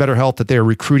been using BetterHelp that they are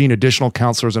recruiting additional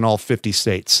counselors in all 50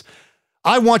 states.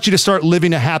 I want you to start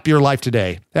living a happier life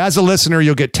today. As a listener,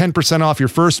 you'll get 10% off your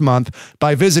first month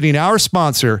by visiting our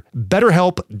sponsor,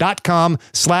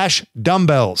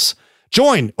 BetterHelp.com/dumbbells.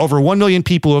 Join over 1 million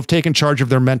people who have taken charge of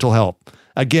their mental health.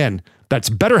 Again, that's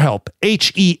BetterHelp,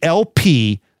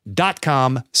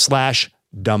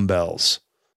 HELP.com/dumbbells.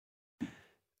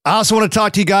 I also want to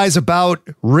talk to you guys about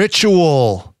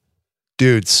Ritual.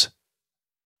 Dudes,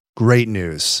 great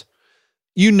news.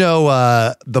 You know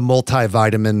the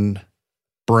multivitamin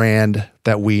brand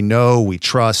that we know, we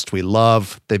trust, we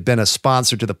love. They've been a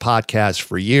sponsor to the podcast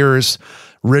for years.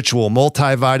 Ritual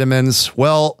multivitamins.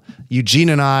 Well, Eugene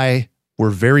and I were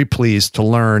very pleased to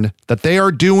learn that they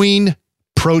are doing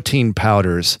protein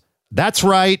powders. That's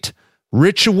right.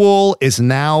 Ritual is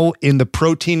now in the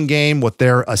protein game with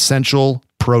their essential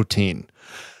protein.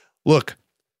 Look,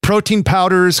 protein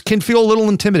powders can feel a little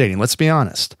intimidating. Let's be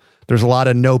honest. There's a lot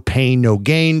of no pain, no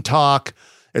gain talk.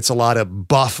 It's a lot of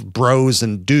buff bros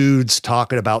and dudes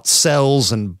talking about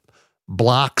cells and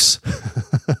blocks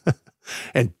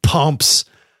and pumps.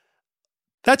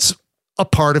 That's a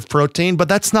part of protein, but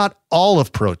that's not all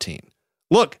of protein.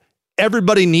 Look,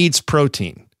 everybody needs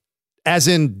protein. As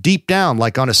in deep down,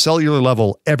 like on a cellular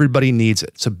level, everybody needs it.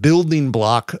 It's a building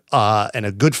block and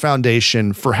a good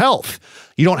foundation for health.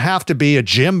 You don't have to be a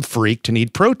gym freak to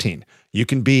need protein. You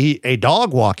can be a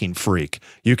dog walking freak.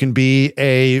 You can be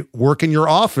a work in your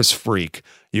office freak.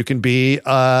 You can be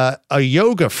a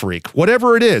yoga freak,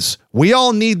 whatever it is. We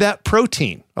all need that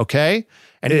protein, okay?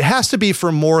 And it has to be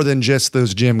for more than just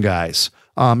those gym guys.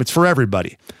 It's for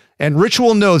everybody. And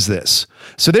Ritual knows this.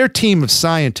 So their team of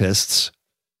scientists,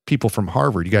 people from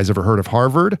Harvard, you guys ever heard of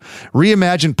Harvard?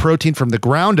 Reimagine protein from the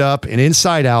ground up and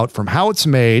inside out, from how it's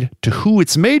made to who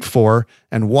it's made for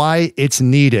and why it's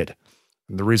needed.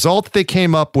 And the result that they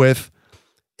came up with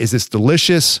is this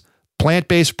delicious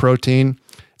plant-based protein.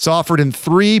 It's offered in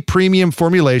 3 premium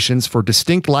formulations for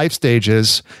distinct life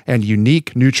stages and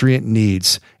unique nutrient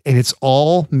needs. And it's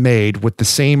all made with the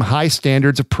same high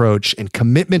standards approach and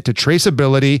commitment to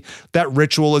traceability that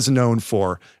Ritual is known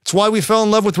for. It's why we fell in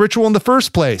love with Ritual in the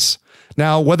first place.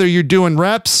 Now, whether you're doing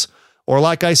reps or,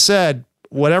 like I said,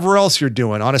 whatever else you're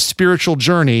doing on a spiritual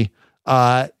journey,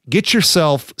 get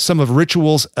yourself some of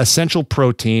Ritual's essential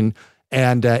protein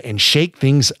and shake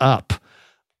things up.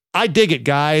 I dig it,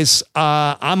 guys.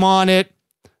 I'm on it.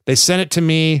 They sent it to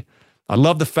me. I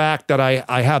love the fact that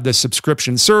I have this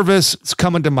subscription service. It's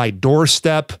coming to my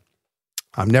doorstep.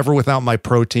 I'm never without my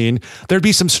protein. There'd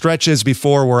be some stretches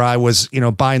before where I was,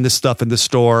 buying this stuff in the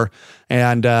store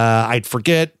and I'd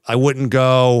forget. I wouldn't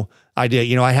go. I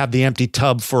did, I had the empty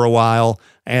tub for a while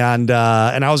and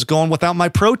I was going without my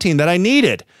protein that I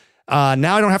needed.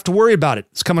 Now I don't have to worry about it.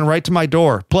 It's coming right to my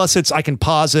door. Plus I can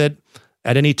pause it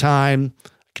at any time.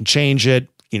 Can change it,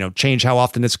 change how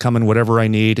often it's coming, whatever I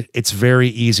need. It's very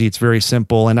easy. It's very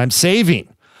simple. And I'm saving.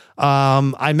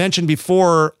 I mentioned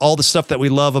before all the stuff that we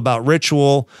love about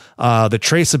Ritual. The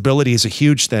traceability is a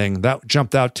huge thing. That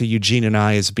jumped out to Eugene and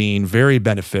I as being very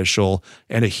beneficial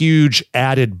and a huge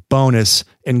added bonus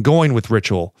in going with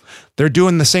Ritual. They're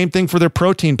doing the same thing for their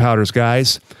protein powders,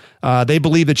 guys. They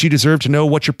believe that you deserve to know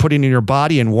what you're putting in your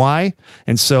body and why.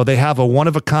 And so they have a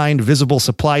one-of-a-kind visible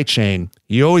supply chain.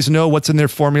 You always know what's in their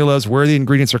formulas, where the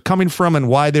ingredients are coming from, and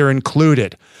why they're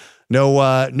included.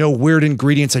 No weird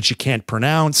ingredients that you can't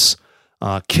pronounce,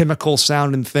 chemical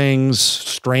sounding things,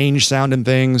 strange sounding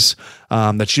things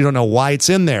that you don't know why it's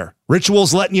in there.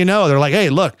 Ritual's letting you know. They're like,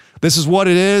 hey, look, this is what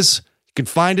it is. You can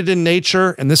find it in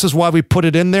nature, and this is why we put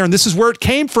it in there, and this is where it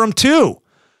came from, too.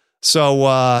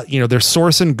 So, they're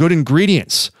sourcing good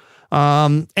ingredients.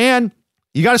 And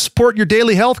you got to support your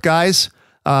daily health, guys,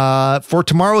 for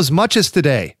tomorrow as much as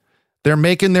today. They're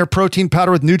making their protein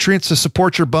powder with nutrients to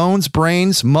support your bones,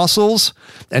 brains, muscles,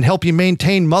 and help you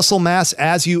maintain muscle mass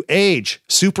as you age.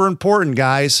 Super important,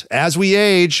 guys. As we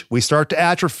age, we start to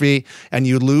atrophy and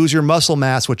you lose your muscle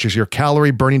mass, which is your calorie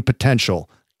burning potential.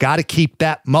 Got to keep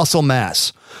that muscle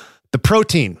mass. The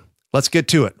protein, let's get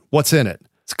to it. What's in it?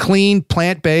 It's clean,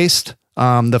 plant-based.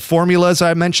 The formulas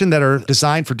I mentioned that are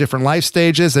designed for different life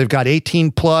stages. They've got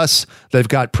 18 plus, they've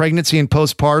got pregnancy and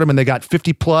postpartum, and they got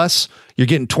 50 plus. You're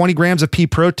getting 20 grams of pea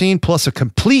protein plus a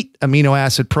complete amino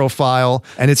acid profile,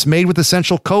 and it's made with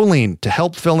essential choline to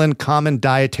help fill in common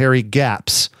dietary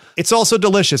gaps. It's also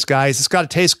delicious, guys. It's got to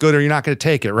taste good or you're not going to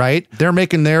take it, right? They're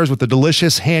making theirs with a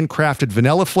delicious handcrafted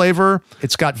vanilla flavor.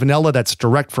 It's got vanilla that's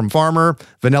direct from farmer,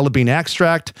 vanilla bean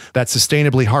extract that's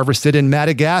sustainably harvested in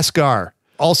Madagascar.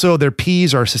 Also, their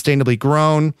peas are sustainably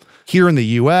grown here in the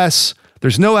U.S.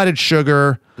 There's no added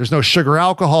sugar. There's no sugar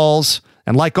alcohols.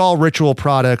 And like all Ritual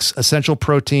products, Essential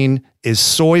Protein is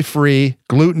soy-free,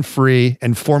 gluten-free,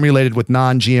 and formulated with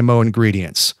non-GMO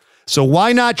ingredients. So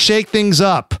why not shake things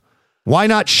up? Why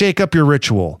not shake up your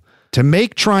Ritual? To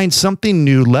make trying something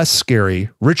new less scary,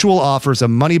 Ritual offers a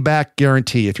money-back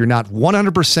guarantee if you're not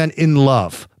 100% in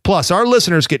love. Plus, our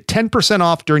listeners get 10%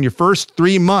 off during your first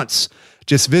 3 months.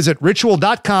 Just visit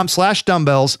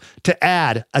ritual.com/dumbbells to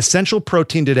add Essential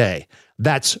Protein today.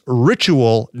 That's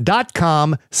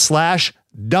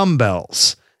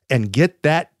ritual.com/dumbbells and get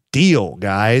that deal,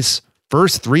 guys.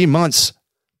 First 3 months,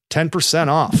 10%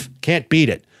 off. Can't beat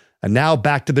it. And now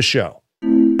back to the show.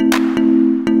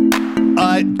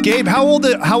 Gabe, how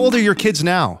old are your kids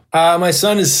now? My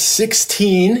son is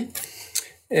 16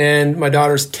 and my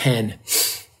daughter's 10.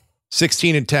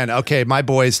 16 and 10. Okay, my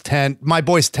boy's 10. My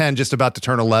boy's 10, just about to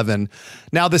turn 11.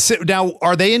 Now,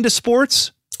 are they into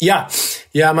sports? Yeah.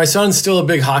 My son's still a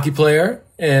big hockey player,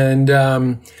 and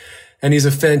he's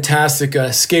a fantastic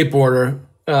skateboarder.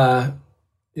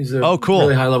 He's a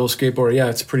really high level skateboarder. Yeah,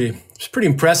 it's pretty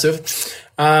impressive.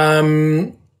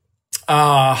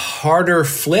 Harder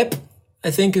Flip,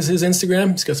 I think, is his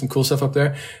Instagram. He's got some cool stuff up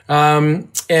there. And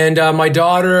my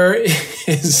daughter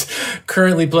is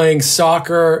currently playing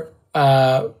soccer,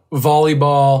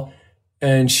 volleyball,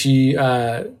 and she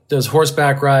does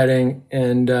horseback riding,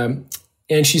 and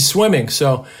she's swimming.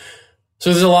 So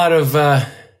there's a lot of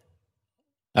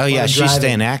she's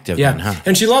staying active. Yeah, then, huh?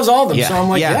 And she loves all of them. Yeah. So I'm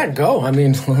like, yeah, go. I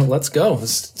mean, let's go.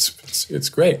 It's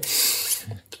great.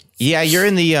 Yeah, you're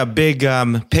in the big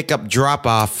pickup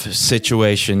drop-off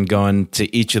situation going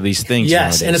to each of these things. Yes,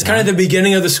 nowadays, and it's kind of the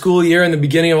beginning of the school year and the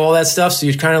beginning of all that stuff. So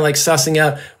you're kind of like sussing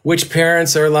out which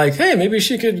parents are like, hey, maybe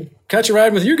she could catch a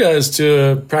ride with you guys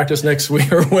to practice next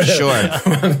week or whatever. Sure.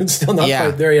 I'm still not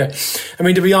quite there yet. I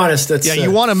mean, to be honest, that's... Yeah, you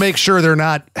want to make sure they're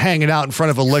not hanging out in front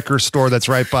of a liquor store that's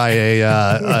right by a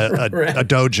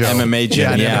dojo. MMA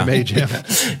gym, MMA gym.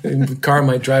 The car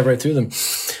might drive right through them.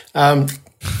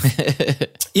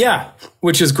 Yeah,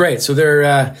 which is great. So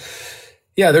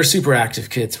they're super active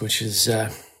kids, which is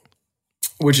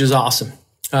awesome.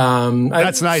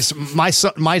 That's nice. My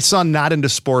son not into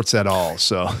sports at all.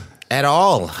 So at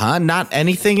all, huh? Not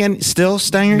anything still,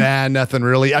 Stanger? Nah, nothing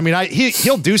really. I mean,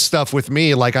 he'll do stuff with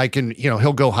me, like I can,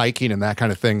 he'll go hiking and that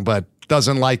kind of thing, but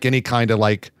doesn't like any kind of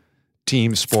like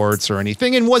team sports or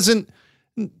anything, and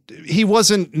he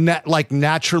wasn't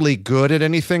naturally good at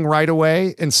anything right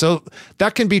away. And so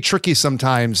that can be tricky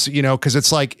sometimes, because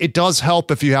it's like, it does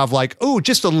help if you have like,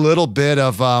 just a little bit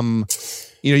of,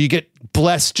 you get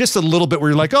blessed just a little bit where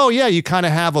you're like, oh yeah, you kind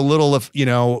of have a little of,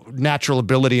 natural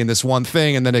ability in this one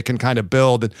thing, and then it can kind of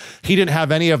build. And he didn't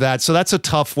have any of that. So that's a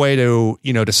tough way to,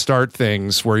 to start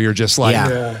things where you're just like,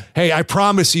 hey, I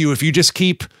promise you, if you just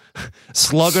keep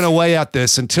slugging away at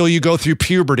this until you go through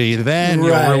puberty, then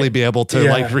you'll really be able to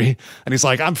and he's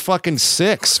like, I'm fucking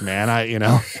 6, man.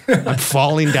 I'm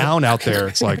falling down out there.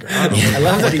 It's like, I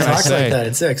love that he talks like that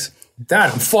at 6.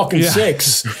 Dad, I'm fucking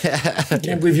 6. I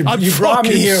can't believe you brought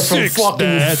me here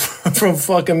from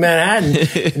fucking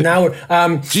Manhattan. Now we're,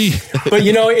 but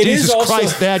it Jesus is also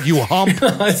Christ, Dad, you hump.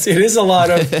 it is a lot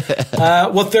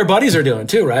of what their buddies are doing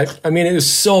too, right? I mean, it is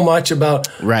so much about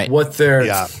what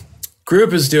their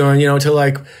group is doing, to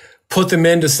like put them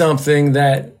into something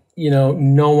that,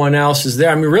 no one else is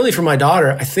there. I mean, really for my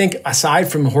daughter, I think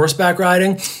aside from horseback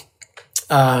riding,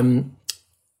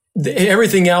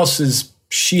 everything else is,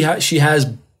 she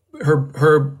has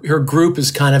her group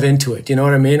is kind of into it. You know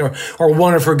what I mean? Or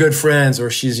one of her good friends, or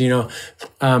she's,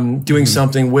 doing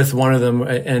something with one of them.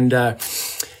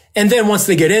 And then once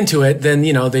they get into it, then,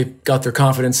 they've got their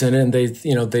confidence in it, and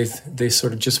they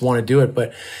sort of just want to do it.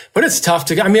 But it's tough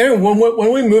to, I mean,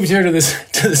 when we moved here to the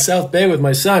South Bay with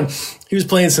my son, he was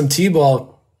playing some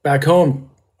T-ball back home,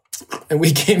 and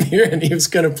we came here and he was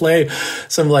going to play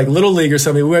some like little league or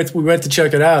something. We went to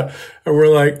check it out, and we're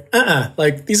like,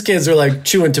 like these kids are like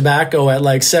chewing tobacco at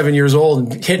like 7 years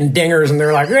old and hitting dingers. And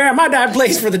they're like, yeah, my dad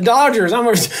plays for the Dodgers.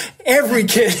 Every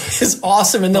kid is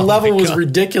awesome. And the level was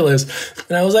ridiculous.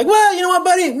 And I was like, well, you know what,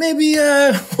 buddy, maybe,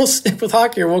 we'll stick with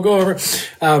hockey, or we'll go over.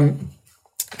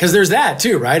 Cause there's that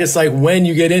too, right? It's like when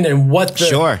you get in and what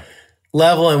the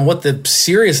level and what the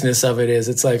seriousness of it is.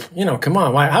 It's like, come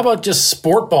on, how about just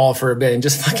sport ball for a bit and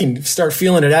just fucking start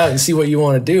feeling it out and see what you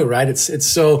want to do, right? It's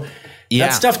so, that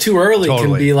stuff too early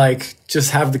can be like,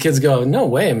 just have the kids go, no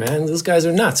way, man, those guys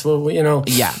are nuts. Well,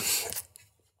 Yeah.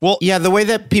 Well, yeah, the way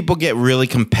that people get really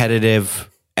competitive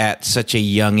at such a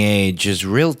young age is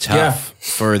real tough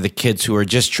for the kids who are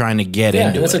just trying to get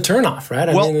into it. It's a turnoff, right?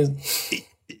 I mean,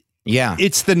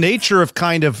 it's the nature of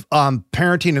kind of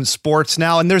parenting in sports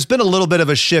now, and there's been a little bit of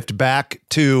a shift back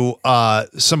to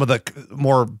some of the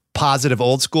more positive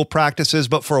old school practices,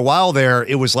 but for a while there,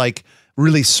 it was like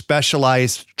really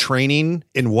specialized training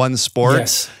in one sport.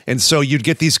 Yes. And so you'd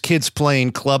get these kids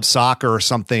playing club soccer or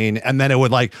something, and then it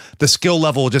would like the skill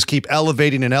level would just keep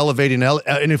elevating and elevating.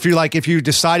 And if you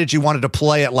decided you wanted to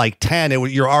play at like 10,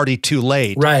 you're already too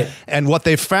late. Right. And what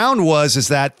they found is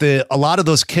that a lot of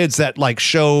those kids that like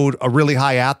showed a really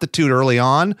high aptitude early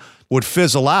on would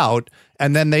fizzle out.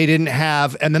 And then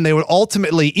they would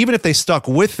ultimately, even if they stuck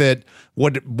with it,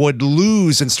 would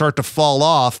lose and start to fall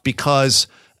off because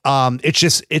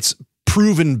it's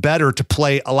proven better to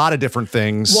play a lot of different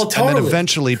things. Well, totally. And then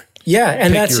eventually,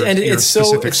 it's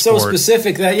so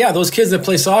specific that those kids that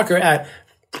play soccer at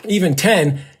even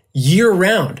 10 year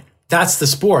round, that's the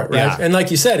sport, right? Yeah. And like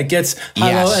you said, it gets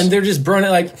hollow, and they're just burning.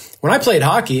 Like when I played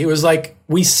hockey, it was like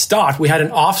we stopped. We had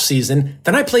an off season.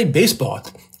 Then I played baseball.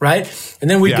 Right. And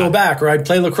then we'd go back, or I'd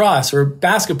play lacrosse or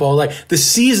basketball. Like the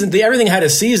season, everything had a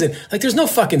season. Like there's no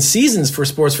fucking seasons for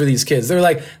sports for these kids. They're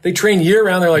like, they train year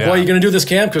round. They're like, well, you're going to do this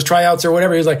camp because tryouts or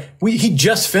whatever. He was like, he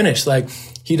just finished. Like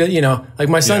he did, like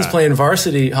my son's playing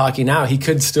varsity hockey now. He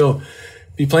could still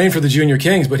be playing for the Junior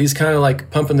Kings, but he's kind of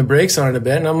like pumping the brakes on it a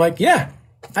bit. And I'm like, yeah,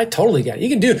 I totally get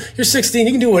it. You're 16.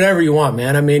 You can do whatever you want,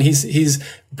 man. I mean,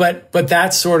 but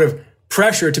that's sort of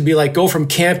pressure to be like, go from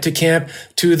camp to camp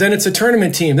to then it's a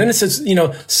tournament team. Then it's,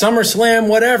 Summer Slam,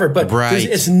 whatever. But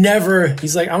it's never,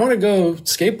 he's like, I want to go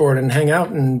skateboard and hang out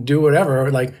and do whatever.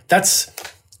 Like that's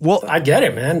Well, I get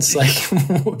it, man. It's like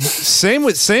same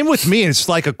with me. It's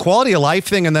like a quality of life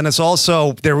thing, and then it's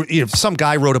also there. Some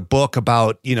guy wrote a book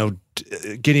about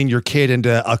getting your kid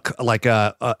into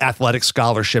a athletic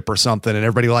scholarship or something, and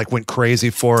everybody like went crazy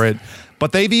for it.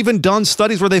 But they've even done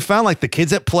studies where they found like the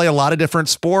kids that play a lot of different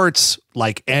sports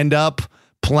like end up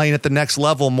playing at the next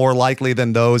level more likely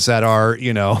than those that are,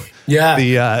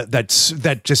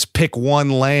 that just pick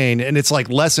one lane, and it's like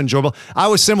less enjoyable. I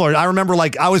was similar. I remember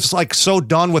like I was like so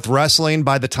done with wrestling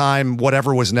by the time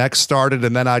whatever was next started,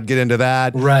 and then I'd get into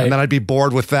that, right? And then I'd be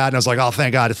bored with that, and I was like, oh,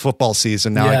 thank God it's football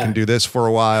season now. I can do this for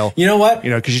a while. You know what?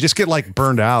 Because you just get like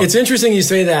burned out. It's interesting you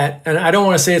say that, and I don't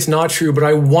want to say it's not true, but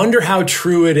I wonder how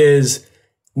true it is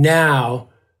now.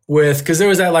 Because there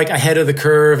was that like ahead of the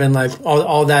curve and like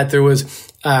all that. There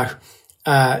was,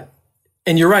 and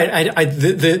you're right.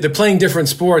 They're playing different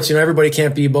sports. Everybody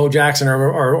can't be Bo Jackson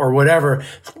or whatever.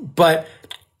 But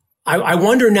I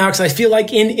wonder now, because I feel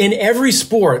like in every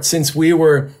sport since we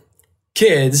were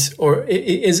kids,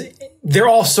 they're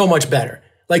all so much better.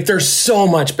 Like they're so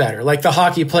much better. Like the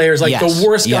hockey players, like the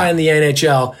worst guy in the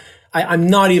NHL. I'm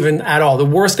not even at all the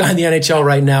worst guy in the NHL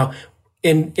right now.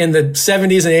 In the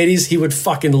 70s and 80s, he would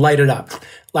fucking light it up.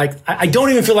 Like, I don't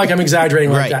even feel like I'm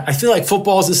exaggerating like that. I feel like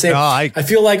football is the same. I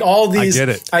feel like all these, I get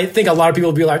it. I think a lot of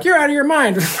people will be like, you're out of your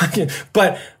mind.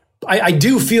 But I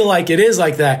do feel like it is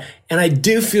like that. And I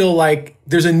do feel like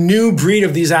there's a new breed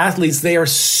of these athletes. They are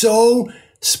so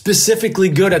specifically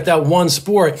good at that one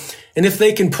sport. And if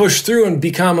they can push through and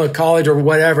become a college or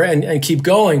whatever and keep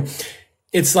going,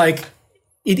 it's like,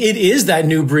 it is that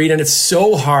new breed, and it's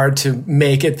so hard to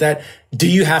make it that do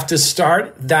you have to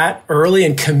start that early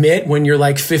and commit when you're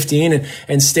like 15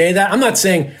 and stay that? I'm not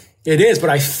saying it is,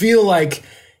 but I feel like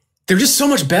they're just so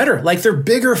much better. Like they're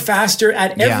bigger, faster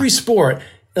at every sport.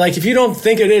 Like if you don't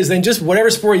think it is, then just whatever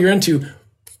sport you're into,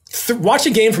 watch a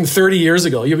game from 30 years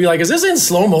ago. You'll be like, is this in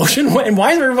slow motion? And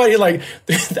why is everybody like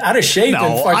out of shape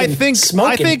and fucking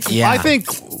smoking? I think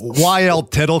YL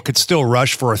Tittle could still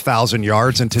rush for 1,000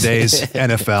 yards in today's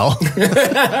NFL.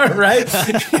 Right?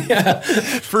 Yeah.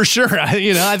 For sure.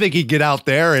 I think he'd get out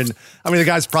there, and the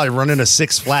guy's probably running a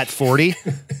 6 flat 40.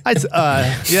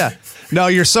 Yeah. No,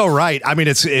 you're so right.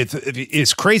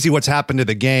 It's crazy what's happened to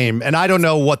the game. And I don't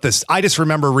know what this, I just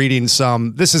remember reading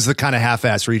this is the kind of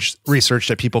half-ass research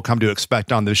that people come to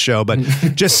expect on this show, but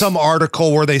just some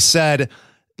article where they said,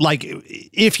 like,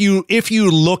 if you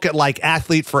look at like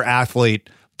athlete for athlete,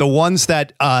 the ones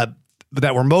that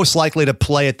were most likely to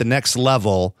play at the next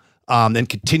level and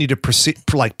continue to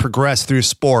progress through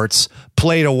sports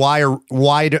played a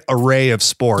wide array of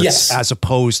sports as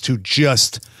opposed to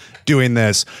just doing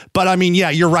this. But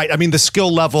you're right. The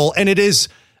skill level, and it is,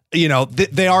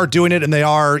 they are doing it, and they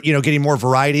are, getting more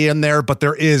variety in there, but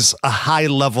there is a high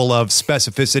level of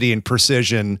specificity and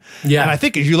precision. Yeah. And I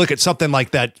think if you look at something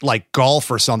like that, like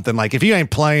golf or something, like if you ain't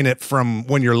playing it from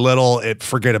when you're little,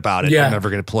 forget about it. Yeah. You're never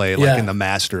going to play like in the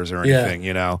Masters or anything,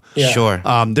 Yeah. Sure.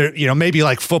 There, maybe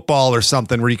like football or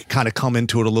something where you can kind of come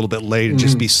into it a little bit late and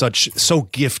just be so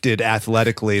gifted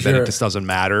athletically that it just doesn't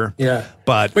matter. Yeah.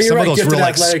 But you're some right, of those gifted real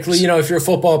athletically, if you're a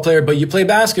football player, but you play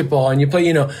basketball and you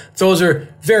play, those are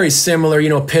very similar,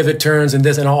 pivot turns and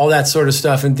this and all that sort of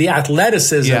stuff, and the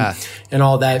athleticism and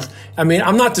all that. I'm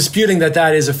not disputing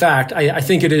that is a fact. I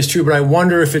think it is true, but I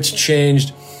wonder if it's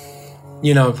changed,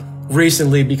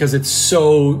 recently because it's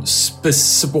so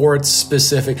sports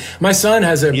specific. My son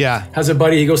has a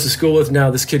buddy he goes to school with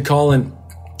now, this kid Colin,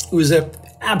 who's a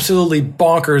absolutely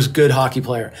bonkers good hockey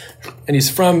player, and he's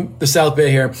from the South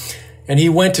Bay here. And he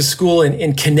went to school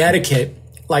in Connecticut,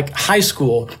 like high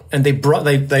school, and they brought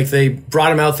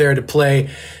him out there to play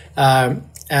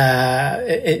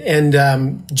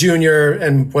junior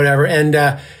and whatever,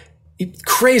 and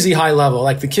crazy high level.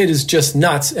 Like the kid is just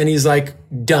nuts, and he's like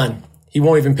done. He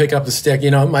won't even pick up the stick.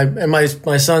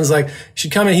 My son's like,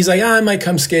 should come in. He's like, I might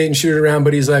come skate and shoot it around,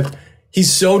 but he's like,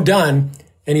 he's so done,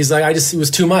 and he's like, it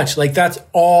was too much. Like that's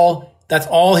all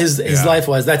his life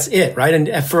was. That's it, right?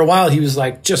 And for a while, he was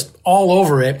like just all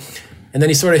over it. And then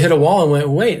he sort of hit a wall and went,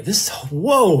 wait,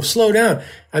 slow down.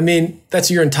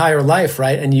 That's your entire life,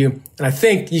 right? And I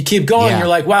think you keep going. You're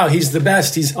like, wow, he's the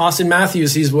best. He's Austin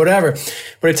Matthews. He's whatever.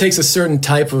 But it takes a certain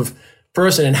type of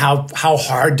person, and how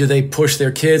hard do they push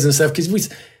their kids and stuff? Because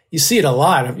you see it a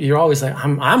lot. You're always like,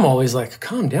 I'm always like,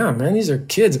 calm down, man. These are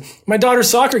kids. My daughter's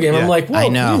soccer game. I'm like, whoa,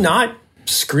 can you not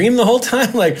scream the whole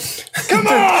time? Like, come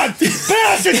on,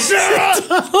 pass it, Sarah.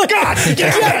 God,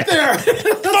 get there.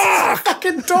 That's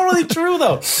fucking totally true,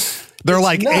 though. They're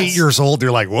like 8 years old.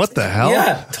 They're like, what the hell?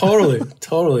 Yeah, totally.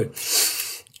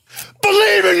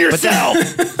 Believe in yourself.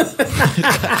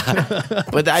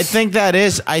 But I think that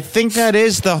is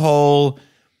the whole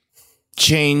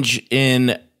change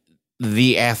in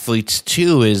the athletes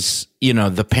too is,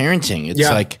 the parenting. It's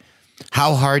like,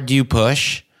 how hard do you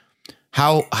push?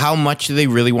 How much do they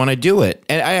really want to do it?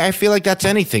 And I feel like that's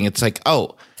anything. It's like,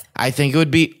 I think it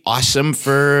would be awesome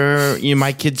for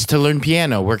my kids to learn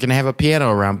piano. We're going to have a piano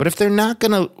around. But if they're not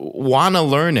going to want to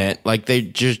learn it, like they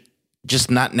just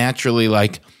not naturally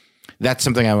like, that's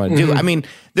something I want to do. I mean,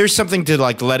 there's something to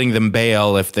like letting them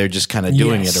bail if they're just kind of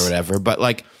doing it or whatever. But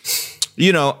like,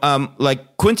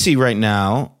 like Quincy right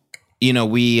now,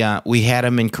 we had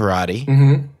him in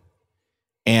karate.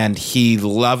 And he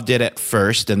loved it at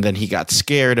first, and then he got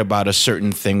scared about a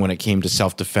certain thing when it came to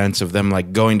self-defense of them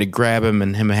like going to grab him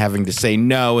and him having to say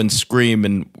no and scream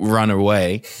and run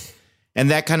away. And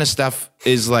that kind of stuff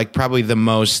is like probably the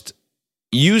most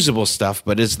usable stuff,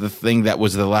 but is the thing that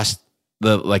was the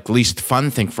least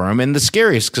fun thing for him and the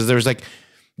scariest, because there's like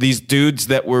these dudes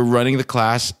that were running the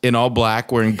class in all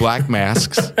black, wearing black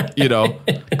masks,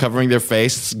 covering their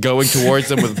face, going towards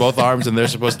them with both arms, and they're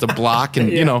supposed to block.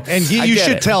 And, And you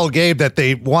should tell Gabe that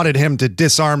they wanted him to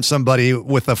disarm somebody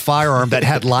with a firearm that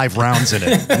had live rounds in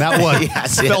it. And that one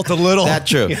felt a little... That's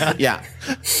true. Yeah.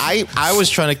 I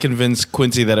was trying to convince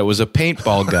Quincy that it was a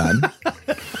paintball gun.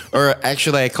 Or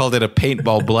actually, I called it a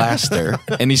paintball blaster,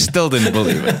 and he still didn't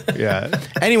believe it. Yeah.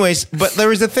 Anyways, but there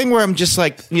was a thing where I'm just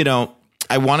like,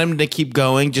 I want him to keep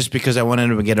going just because I want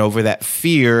him to get over that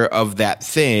fear of that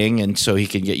thing, and so he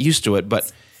can get used to it.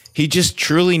 But he just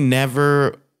truly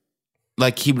never,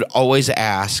 like, he would always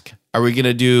ask, are we going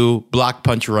to do block,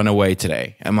 punch, run away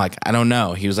today? I'm like, I don't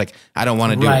know. He was like, I don't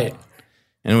want to do it.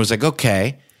 And it was like,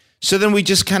 okay. So then we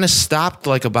just kind of stopped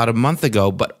like about a month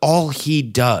ago, but all he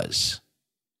does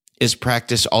is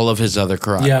practice all of his other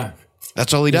karate. Yeah.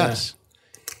 That's all he does.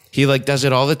 He like does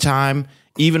it all the time.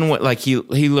 Even when like he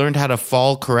learned how to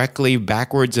fall correctly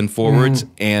backwards and forwards,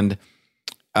 and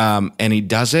he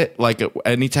does it like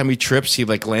anytime he trips, he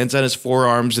like lands on his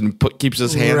forearms and keeps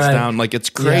his hands down. Like it's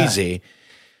crazy. Yeah.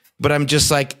 But I'm just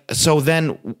like, so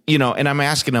then, and I'm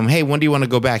asking him, hey, when do you want to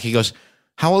go back? He goes,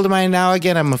 how old am I now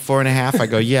again? I'm a 4.5. I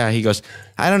go, yeah. He goes,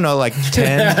 I don't know, like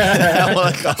 10. I'm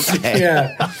like, okay.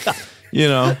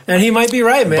 Yeah. And he might be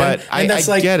right, man. But and that's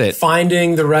I like get it.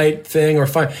 Finding the right thing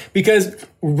because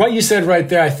what you said right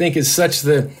there, I think is such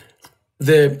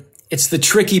it's the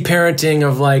tricky parenting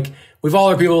of like, we've all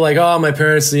heard people like, oh, my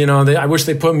parents, I wish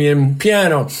they put me in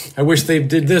piano. I wish they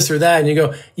did this or that. And you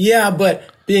go, yeah, but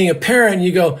being a parent,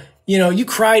 you go, you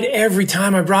cried every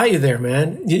time I brought you there,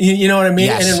 man. You know what I mean?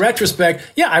 Yes. And in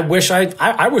retrospect, yeah, I wish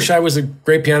I was a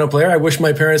great piano player. I wish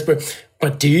my parents,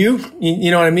 but do you? You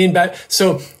know what I mean?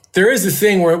 So there is the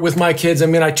thing where with my kids, I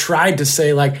mean, I tried to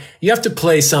say like, you have to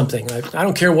play something. Like, I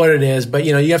don't care what it is, but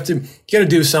you got to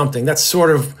do something. That's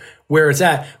sort of where it's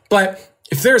at. But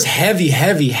if there's heavy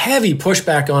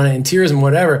pushback on it and tears and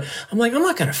whatever, I'm like, I'm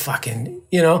not going to fucking,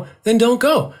 then don't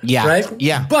go. Yeah. Right.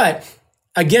 Yeah. But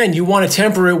again, you want to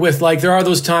temper it with like, there are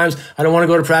those times I don't want to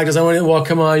go to practice. Well,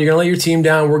 come on, you're going to let your team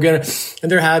down.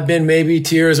 And there have been maybe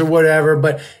tears or whatever,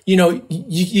 but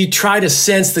you try to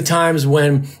sense the times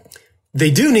when they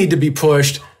do need to be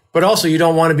pushed, but also you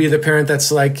don't want to be the parent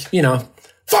that's like,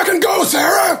 fucking go,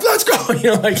 Sarah, let's go.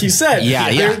 Like you said,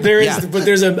 but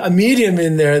there's a medium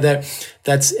in there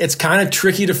that's it's kind of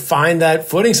tricky to find that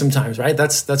footing sometimes, right?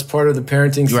 That's part of the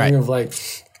parenting thing of like,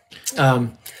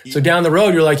 so down the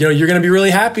road, you're like, you're going to be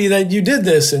really happy that you did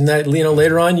this, and that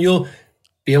later on you'll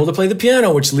be able to play the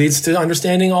piano, which leads to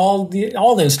understanding all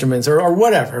the instruments or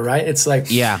whatever, right? It's like,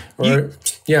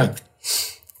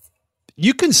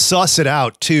 You can suss it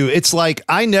out too. It's like,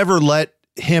 I never let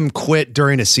him quit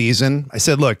during a season. I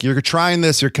said, look, you're trying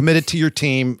this, you're committed to your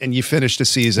team, and you finished a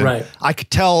season. Right. I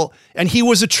could tell, and he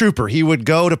was a trooper. He would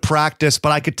go to practice,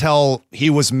 but I could tell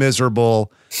he was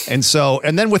miserable. And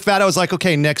then with that, I was like,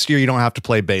 okay, next year you don't have to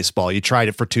play baseball. You tried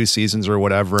it for 2 seasons or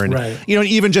whatever. And,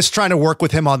 even just trying to work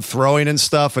with him on throwing and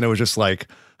stuff. And it was just like,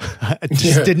 I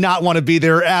just did not want to be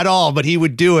there at all, but he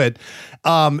would do it.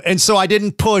 And so I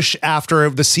didn't push after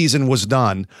the season was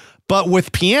done. But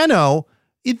with piano,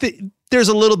 there's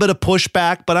a little bit of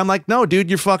pushback, but I'm like, no, dude,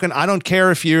 you're fucking, I don't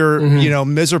care if you're,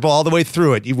 miserable all the way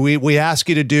through it. We ask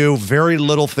you to do very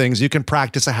little things. You can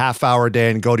practice a half hour a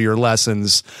day and go to your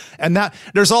lessons. And that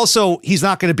there's also, he's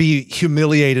not going to be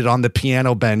humiliated on the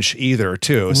piano bench either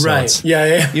too. So right.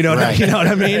 Yeah. You know what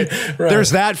I mean? Right.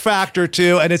 There's that factor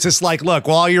too. And it's just like, look,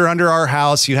 while you're under our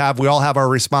house, we all have our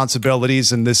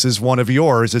responsibilities, and this is one of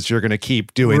yours. It's you're going to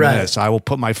keep doing this. I will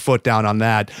put my foot down on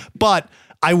that. But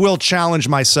I will challenge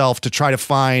myself to try to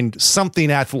find something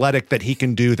athletic that he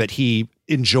can do that he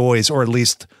enjoys, or at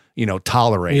least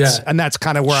tolerates. Yeah. And that's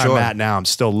kind of where I'm at now. I'm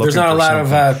still looking. There's not for a lot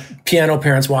something. of piano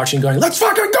parents watching going, let's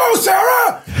fucking go,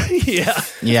 Sarah.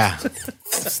 Yeah.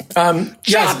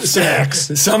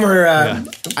 Some are.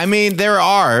 I mean, there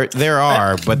are,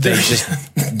 but they just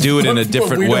do it in a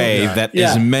different way that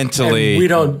is mentally and we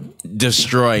don't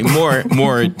destroying, more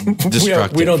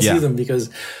destructive. We don't see them because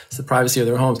it's the privacy of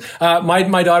their homes.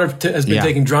 My daughter has been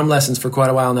taking drum lessons for quite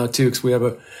a while now too, because we have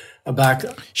a back.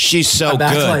 She's so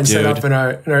back good, line dude. set up in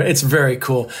our. It's very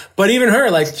cool. But even her,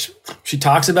 like, she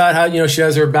talks about how she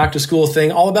has her back to school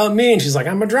thing all about me, and she's like,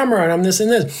 I'm a drummer and I'm this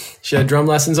and this. She had drum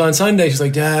lessons on Sunday. She's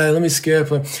like, Dad, let me skip.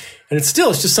 And it's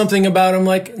just something about. I'm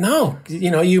like, no,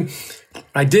 you.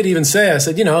 I did even say, I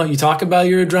said, you talk about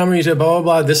you're a drummer, you said blah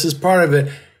blah blah. This is part of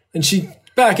it, and she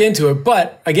back into it.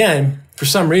 But again, for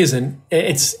some reason,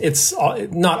 it's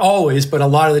not always, but a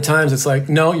lot of the times it's like,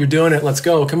 no, you're doing it. Let's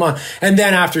go. Come on. And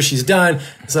then after she's done,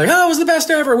 it's like, oh, it was the best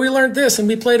ever. We learned this and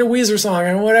we played a Weezer song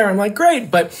and whatever. I'm like,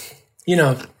 great. But,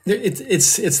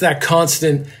 it's that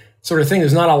constant sort of thing.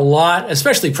 There's not a lot,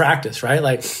 especially practice, right?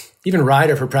 Like even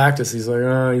Ryder for practice, he's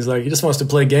like, he just wants to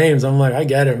play games. I'm like, I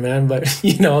get it, man. But,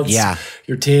 it's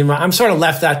your team. I'm sort of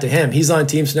left that to him. He's on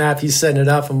Team Snap. He's setting it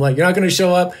up. I'm like, you're not going to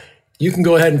show up. You can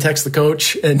go ahead and text the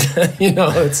coach, and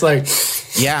it's like,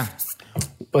 yeah.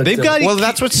 But they've got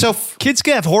that's what's so. Kids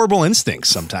can have horrible instincts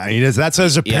sometimes. That's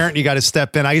as a parent, you got to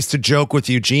step in. I used to joke with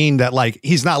Eugene that like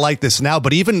he's not like this now,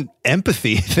 but even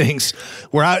empathy things.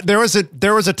 There was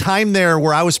a time there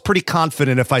where I was pretty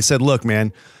confident if I said, "Look,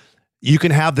 man, you can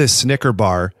have this Snicker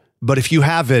bar, but if you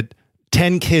have it,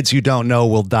 10 kids you don't know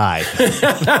will die."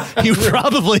 You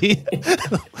probably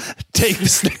take the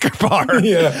Snicker bar.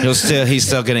 Yeah. He's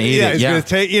still going to eat it. He's going to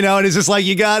take, and it's just like,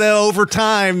 you got to over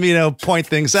time, point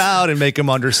things out and make them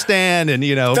understand and,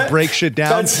 break shit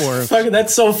down for him.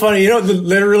 That's so funny.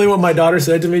 Literally what my daughter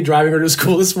said to me driving her to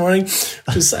school this morning,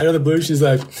 just out of the blue, she's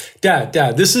like, Dad,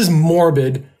 this is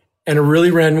morbid and a really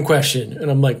random question.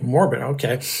 And I'm like, morbid,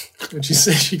 okay. And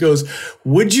she goes,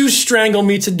 would you strangle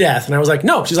me to death? And I was like,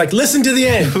 no. She's like, listen to the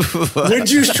end. Would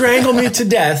you strangle me to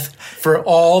death for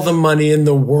all the money in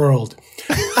the world?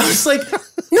 I was like,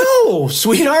 no,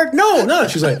 sweetheart, no.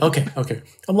 She's like, okay.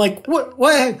 I'm like, what?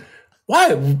 Why?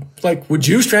 Like, would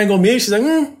you strangle me? She's like,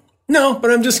 no,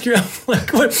 but I'm just curious. I'm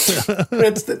like, what?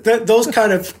 Those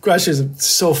kind of questions are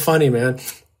so funny, man.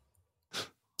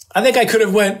 I think I could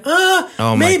have went,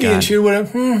 maybe, and she would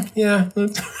have, yeah.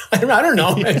 I don't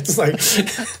know. It's like,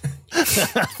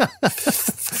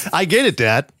 I get it,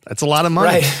 Dad. That's a lot of money.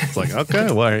 Right. It's like, okay,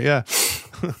 well, yeah.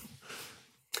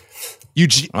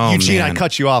 Eugene, I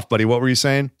cut you off, buddy. What were you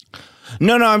saying?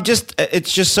 No,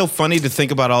 it's just so funny to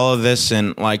think about all of this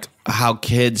and like how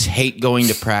kids hate going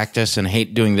to practice and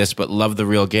hate doing this, but love the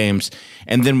real games.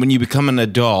 And then when you become an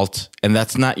adult and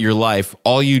that's not your life,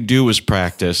 all you do is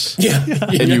practice.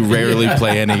 And you rarely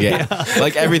play any game.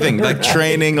 Like everything, like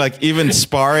training, like even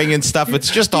sparring and stuff. It's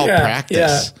just all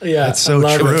practice. Yeah. It's so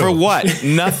true. For what?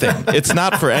 Nothing. It's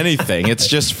not for anything. It's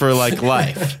just for like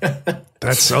life.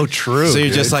 That's so true. So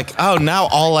you're just like, oh, now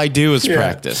all I do is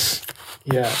practice.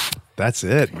 Yeah. That's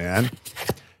it, man.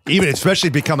 Even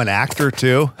especially become an actor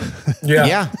too.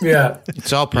 Yeah.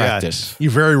 It's all practice.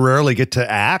 You very rarely get to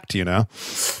act,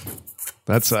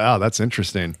 That's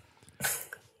interesting.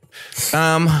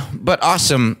 But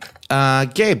awesome.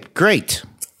 Gabe, great.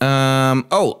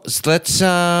 So let's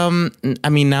now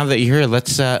that you're here,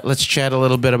 let's chat a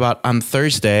little bit about on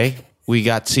Thursday. We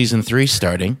got season 3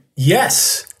 starting.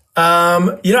 Yes.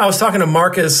 I was talking to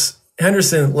Marcus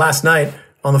Henderson last night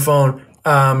on the phone.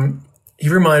 He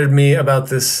reminded me about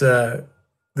this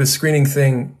screening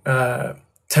thing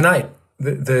tonight.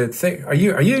 The thing. Are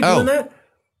you doing that?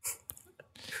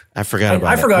 I forgot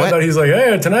about it. I forgot about it. He's like,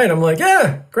 hey, tonight. I'm like,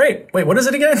 yeah, great. Wait, what is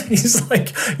it again? He's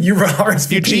like, you were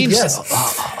RSVP. Eugene's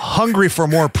hungry for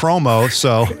more promo,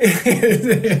 so.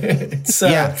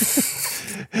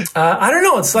 I don't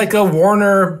know. It's like a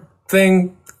Warner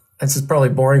thing. This is probably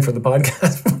boring for the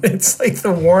podcast, but it's like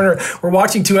the Warner. We're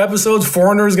watching 2 episodes.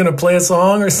 Foreigner is going to play a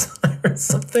song or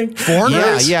something.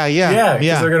 Foreigners? Yeah.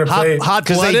 They're going to play Hot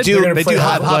Blooded. They do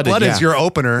Hot Blooded is your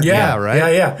opener. Yeah,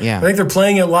 right. Yeah. I think they're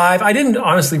playing it live. I didn't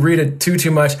honestly read it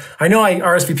too much. I know I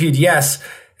RSVP'd yes,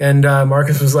 and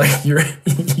Marcus was like, you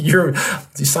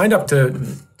signed up to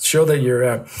show that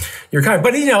you're kind.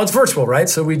 But it's virtual, right?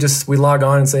 So we log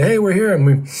on and say, hey, we're here,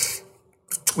 and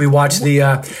we watch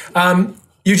the.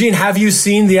 Eugene, have you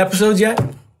seen the episodes yet?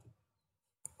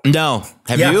 No.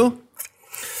 Have you?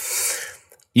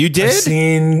 You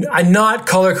did? I'm not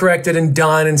color corrected and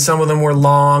done, and some of them were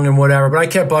long and whatever, but I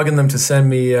kept bugging them to send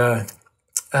me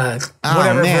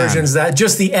whatever versions that,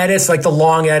 just the edits, like the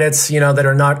long edits, that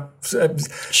are not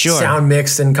sound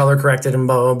mixed and color corrected and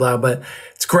blah, blah, blah. But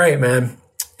it's great, man.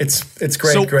 It's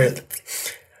great, great.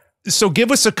 So give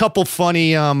us a couple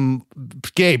funny,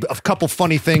 Gabe, a couple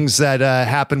funny things that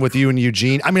happened with you and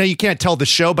Eugene. I mean, you can't tell the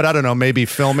show, but I don't know, maybe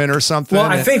film it or something. Well,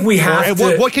 I think we have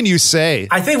to. What can you say?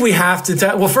 I think we have to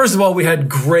tell. Well, first of all, we had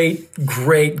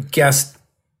great guest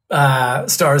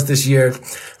stars this year.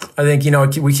 I think,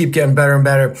 we keep getting better and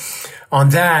better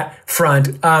on that front.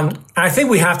 I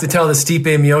think we have to tell the Stipe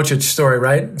Miocic story,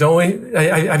 right? Don't we?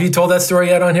 Have you told that story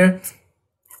yet on here?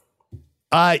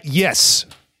 Yes.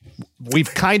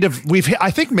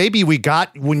 I think maybe we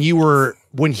got when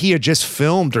he had just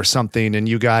filmed or something and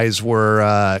you guys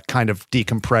were kind of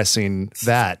decompressing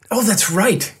that. Oh, that's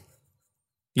right.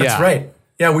 That's right.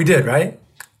 Yeah, we did, right?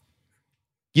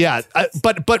 Yeah,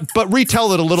 but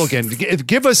retell it a little again.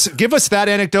 Give us that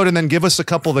anecdote and then give us a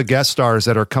couple of the guest stars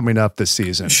that are coming up this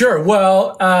season. Sure.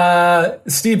 Well,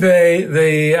 Stipe,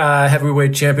 the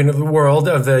heavyweight champion of the world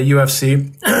of the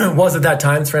UFC, was at that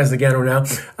time. It's Francis Ngannou now.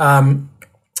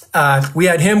 We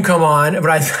had him come on, but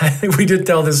I think we did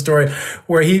tell this story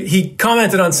where he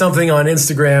commented on something on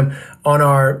Instagram on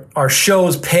our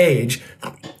show's page.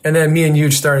 And then me and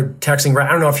Huge started texting.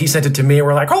 I don't know if he sent it to me. And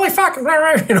we're like, holy fuck. He's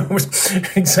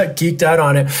like geeked out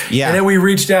on it. Yeah. And then we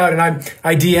reached out and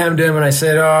I DM'd him and I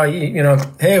said,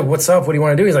 hey, what's up? What do you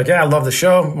want to do? He's like, yeah, I love the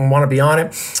show and want to be on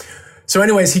it. So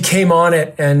anyways, he came on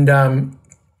it and,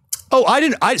 I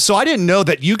didn't know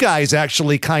that you guys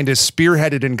actually kind of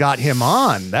spearheaded and got him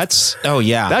on. That's cool.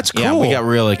 Yeah, we got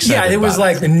real excited. Yeah, it was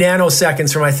like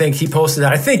nanoseconds from, I think he posted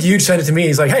that. I think you sent it to me.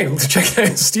 He's like, hey, check it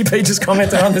out. Stipe just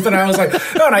commented on this. And I was like,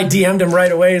 oh, and I DM'd him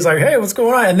right away. He's like, hey, what's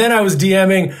going on? And then I was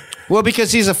DMing. Well,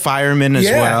 because he's a fireman as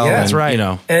well. Yeah, that's right.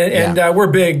 And we're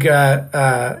big,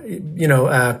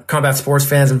 combat sports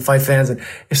fans and fight fans. And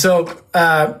so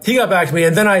he got back to me,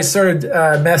 and then I started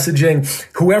messaging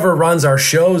whoever runs our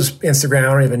show's Instagram.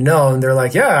 I don't even know. And they're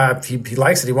like, yeah, he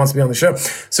likes it. He wants to be on the show.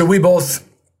 So we both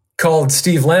called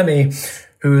Steve Lemmy,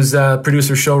 who's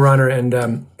producer, showrunner,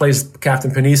 and plays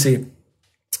Captain Panisi.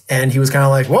 And he was kind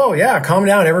of like, whoa, yeah, calm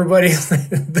down, everybody.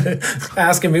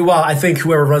 Asking me, well, I think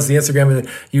whoever runs the Instagram,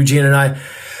 Eugene and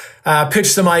I,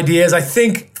 pitched some ideas. I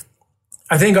think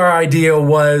our idea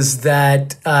was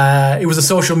that it was a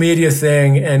social media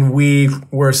thing, and we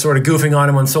were sort of goofing on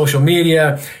him on social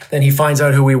media. Then he finds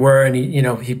out who we were, and he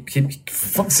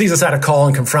sees us at a call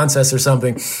and confronts us or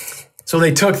something. So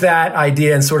they took that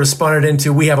idea and sort of spun it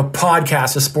into, we have a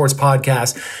podcast, a sports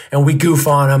podcast, and we goof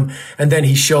on him. And then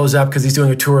he shows up because he's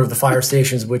doing a tour of the fire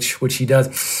stations, which he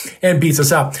does, and beats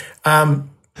us up.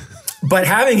 But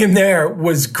having him there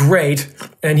was great.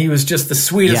 And he was just the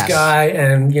sweetest guy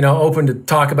and, open to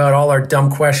talk about all our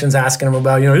dumb questions, asking him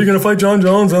about, you're going to fight John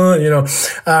Jones,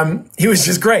 he was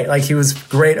just great. Like, he was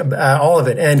great, all of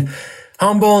it. And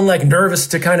humble and like nervous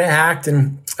to kind of act.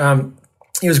 And,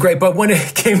 he was great, but when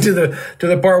it came to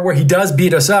the part where he does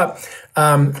beat us up,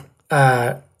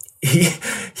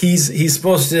 he's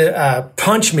supposed to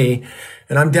punch me,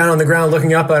 and I'm down on the ground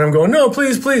looking up at him, going, "No,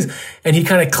 please, please!" And he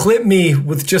kind of clipped me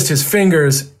with just his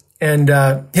fingers and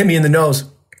hit me in the nose,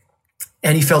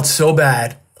 and he felt so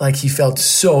bad. Like, he felt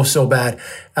so bad.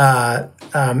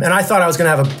 And I thought I was going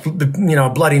to have a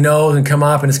bloody nose and come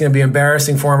up and it's going to be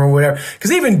embarrassing for him or whatever.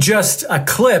 Because even just a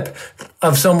clip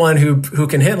of someone who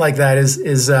can hit like that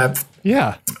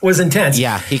was intense.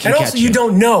 Yeah, he can And catch also, you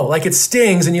don't know. Like, it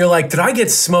stings and you're like, did I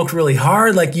get smoked really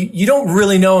hard? Like, you don't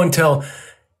really know until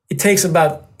it takes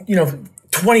about,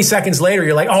 20 seconds later,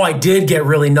 you're like, oh, I did get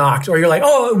really knocked. Or you're like,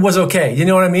 oh, it was okay. You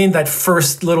know what I mean? That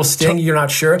first little sting, you're not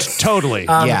sure. Totally.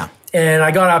 Yeah. And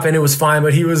I got up and it was fine,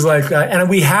 but he was like, and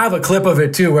we have a clip of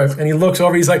it too. And he looks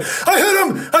over, he's like, I hit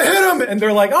him. And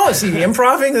they're like, oh, is he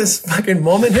improving this fucking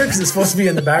moment here? Because it's supposed to be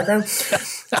in the background.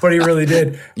 But he really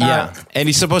did. Yeah. And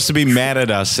he's supposed to be mad at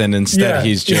us. And instead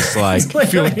he's just like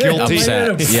feeling guilty.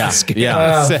 Upset.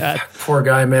 Yeah. Poor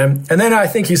guy, man. And then I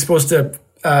think he's supposed to,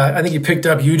 I think he picked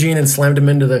up Eugene and slammed him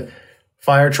into the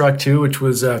fire truck too, which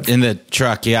was. In the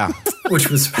truck, yeah. Which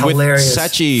was hilarious. With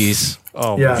such ease.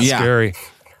 Oh, yeah. Scary.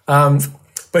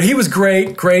 But he was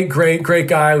great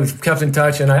guy. We've kept in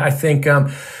touch, and I think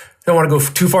don't want to go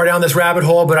too far down this rabbit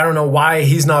hole, but I don't know why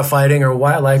he's not fighting or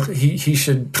why he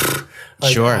should.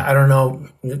 Sure. I don't know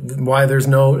why there's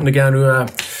no Ngannou.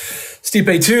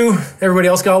 Stipe 2. Everybody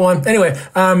else got one. Anyway,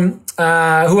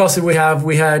 who else did we have?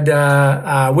 We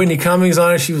had Whitney Cummings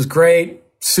on it. She was great,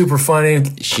 super funny.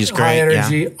 She's great. High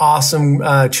energy,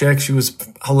 awesome chick. She was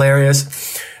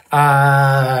hilarious.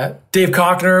 Dave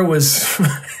Cockner was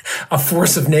a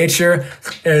force of nature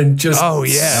and just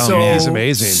he's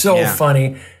amazing. So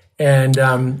funny. And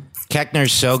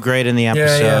Keckner's so great in the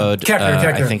episode. Keckner.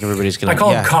 I think everybody's gonna. I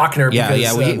call him Cockner.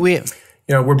 Because, we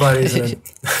we're buddies.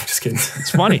 Just kidding. It's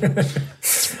funny.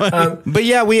 But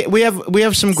yeah, we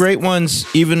have some great ones.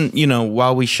 Even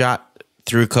while we shot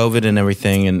through COVID and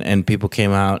everything, and people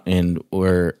came out and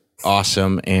were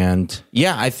awesome. And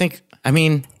yeah, I think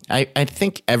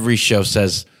every show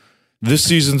says this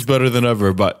season's better than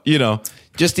ever. But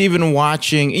just even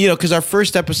watching, because our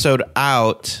first episode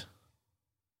out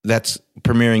that's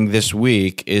premiering this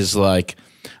week is like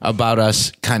about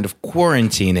us kind of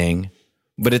quarantining.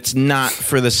 But it's not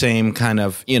for the same kind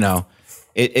of,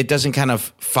 it doesn't kind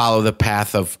of follow the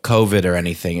path of COVID or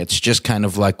anything. It's just kind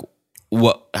of like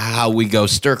how we go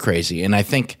stir crazy. And I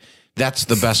think that's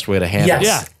the best way to handle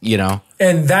it.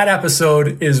 And that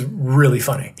episode is really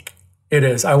funny. It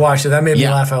is. I watched it. That made me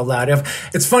laugh out loud.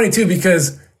 It's funny too,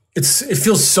 because it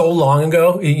feels so long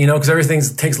ago, because everything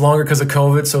takes longer because of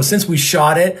COVID. So since we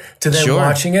shot it to then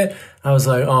watching it, I was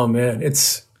like, oh man,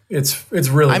 it's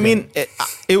really. I mean,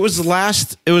 it was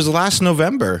last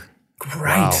November,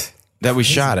 right? That we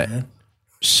shot it. Man.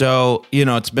 So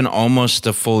it's been almost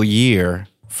a full year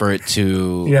for it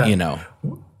to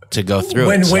to go through.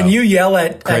 When you yell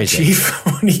at Chief,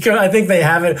 I think they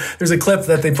have it. There's a clip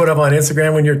that they put up on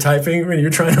Instagram when you're typing, when you're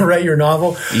trying to write your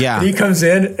novel. Yeah, and he comes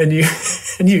in and you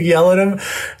yell at him,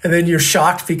 and then you're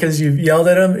shocked because you yelled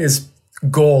at him. Is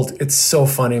gold. It's so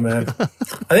funny, man.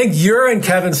 I think your and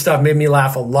Kevin's stuff made me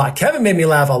laugh a lot. Kevin made me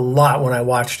laugh a lot when I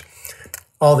watched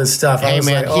all this stuff. I was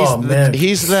like, oh man.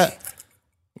 He's the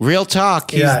real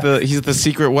talk. He's the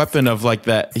secret weapon of like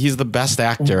that. He's the best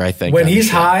actor, I think. When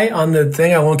he's high on the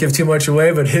thing, I won't give too much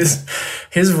away, but his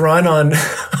run on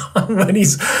when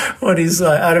he's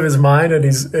out of his mind and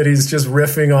he's just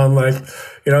riffing on like,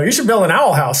 you should build an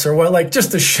owl house or what, like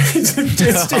just the shit.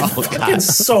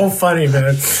 It's so funny,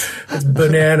 man. It's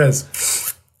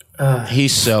bananas.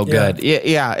 He's so good.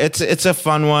 Yeah. It's a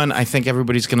fun one. I think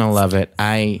everybody's gonna love it.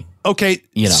 Okay,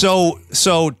 so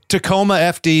Tacoma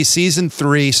FD season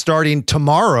 3 starting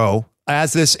tomorrow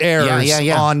as this airs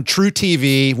on True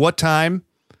TV. What time?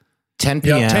 10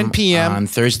 p.m. 10 p.m. on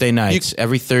Thursday nights.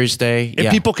 Every Thursday. And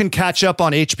people can catch up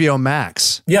on HBO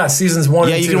Max. Yeah, seasons 1 and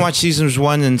 2. Yeah, you can watch seasons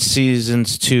 1 and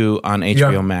seasons 2 on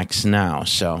HBO Max now.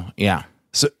 So, yeah.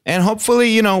 And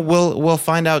hopefully, we'll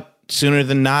find out sooner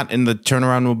than not, and the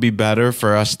turnaround will be better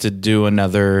for us to do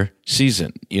another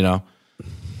season,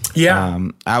 Yeah.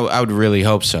 I would really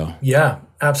hope so. Yeah,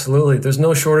 absolutely. There's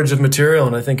no shortage of material,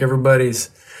 and I think everybody's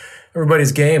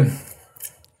game.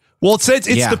 Well, it's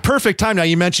the perfect time now.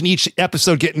 You mentioned each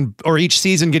episode each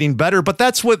season getting better, but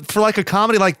that's what, for like a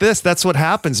comedy like this, that's what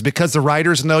happens because the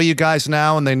writers know you guys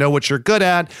now and they know what you're good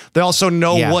at. They also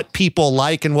know what people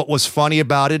like and what was funny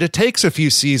about it. It takes a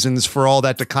few seasons for all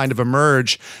that to kind of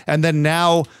emerge. And then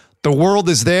now the world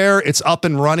is there, it's up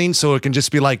and running, so it can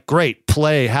just be like, great,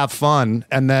 play, have fun,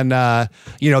 and then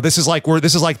this is where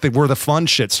the fun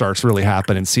shit starts really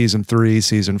happening. Season 3,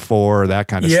 season 4, that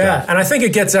kind of stuff. Yeah, and I think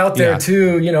it gets out there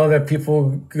too. That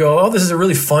people go, oh, this is a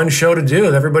really fun show to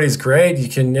do. Everybody's great. You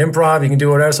can improv, you can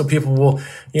do whatever. So people will,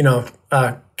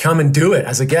 come and do it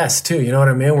as a guest too. You know what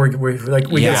I mean?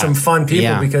 We get some fun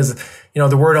people because.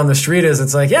 The word on the street is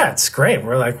it's like, it's great.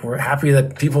 We're happy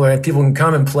that people can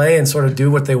come and play and sort of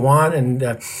do what they want. And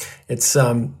it's,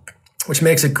 which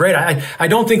makes it great. I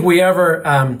don't think we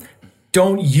ever,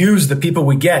 don't use the people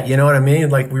we get. You know what I mean?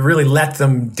 Like we really let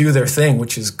them do their thing,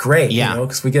 which is great,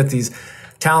 because we get these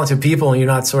talented people and you're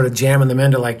not sort of jamming them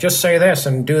into like, just say this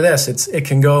and do this. It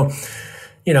can go,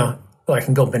 I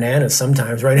can go bananas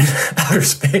sometimes right in outer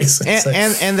space.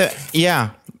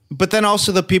 But then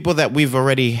also the people that we've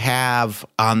already have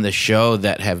on the show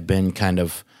that have been kind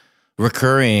of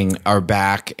recurring are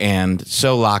back and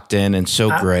so locked in and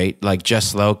so great, like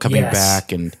Jess Lowe coming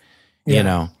back and,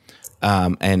 and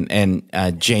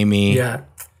Jamie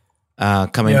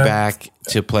coming back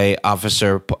to play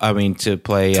Polanski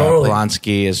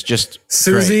is just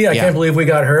Susie. Great. I can't believe we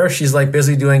got her. She's like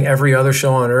busy doing every other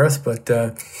show on earth,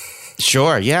 but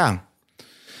sure. Yeah.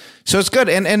 So it's good.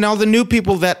 And all the new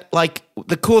people that like,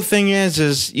 the cool thing is,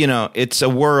 it's a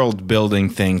world building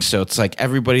thing. So it's like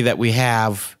everybody that we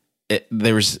have,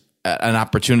 there's an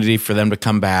opportunity for them to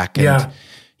come back. And,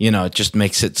 it just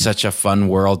makes it such a fun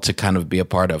world to kind of be a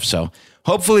part of. So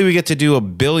hopefully we get to do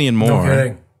 1 billion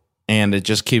more and it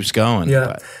just keeps going.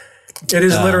 Yeah. But, it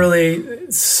is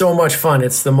literally so much fun.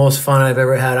 It's the most fun I've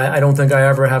ever had. I don't think I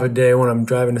ever have a day when I'm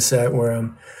driving to set where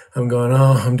I'm going,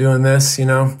 oh, I'm doing this,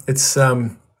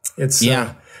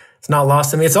 It's not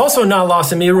lost on me. It's also not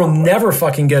lost on me. It will never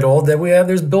fucking get old that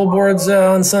there's billboards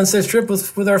on Sunset Strip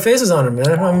with our faces on them,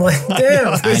 man. I'm like,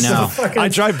 damn. I know. I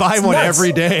drive by one nuts.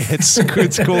 Every day. It's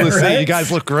cool to right? see. You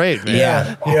guys look great, man.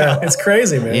 Yeah. It's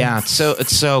crazy, man. Yeah,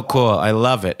 it's so cool. I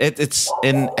love it.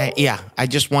 I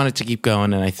just want it to keep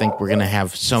going, and I think we're gonna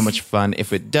have so much fun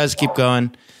if it does keep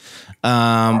going.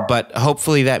 But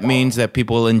hopefully that means that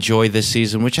people will enjoy this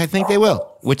season, which I think they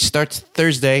will. Which starts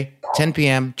Thursday, 10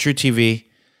 p.m. True TV.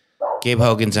 Gabe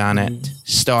Hogan's on it,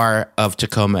 star of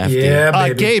Tacoma FD. Yeah,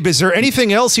 baby. Gabe, is there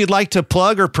anything else you'd like to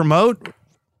plug or promote?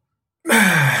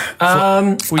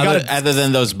 Other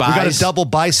than those buys. We got a double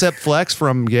bicep flex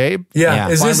from Gabe. Yeah.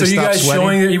 Is this? Are you guys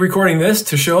showing? Are you recording this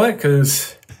to show it?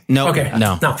 Because no. Okay.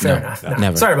 No. Fair enough. No.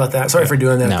 Never. Sorry about that. Sorry for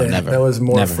doing that. No, never. That was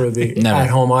more for the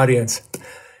at-home audience.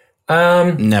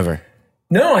 Never.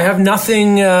 No, I have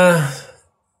nothing.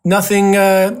 Nothing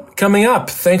coming up.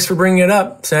 Thanks for bringing it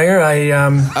up, Sanger.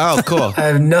 Oh, cool. I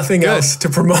have nothing else to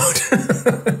promote.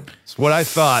 That's what I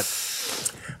thought.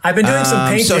 I've been doing some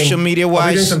painting. Social media-wise? I'll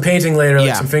be doing some painting later,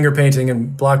 like some finger painting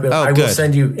and block. I will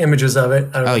send you images of it.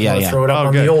 I don't know if I'll throw it up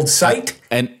on the old site.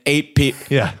 An 8-piece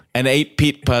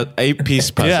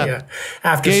puzzle. Yeah.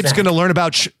 After Gabe's going to learn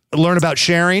about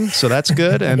sharing, so that's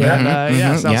good. And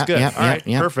sounds good. All right,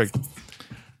 perfect.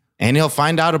 And he'll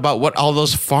find out about what all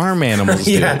those farm animals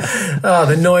do. Oh,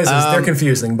 the noises, they're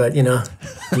confusing, but you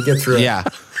get through it.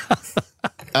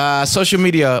 Yeah. Social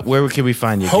media, where can we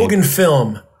find you? Hogan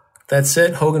Film. That's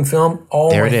it. Hogan Film. All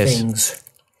there my it is. things.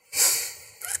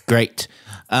 Great.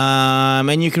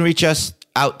 And you can reach us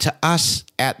out to us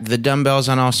at The Dumbbells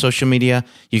on all social media.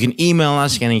 You can email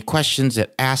us any questions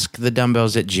at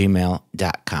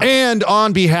askthedumbbells@gmail.com. And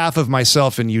on behalf of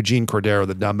myself and Eugene Cordero,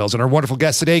 The Dumbbells, and our wonderful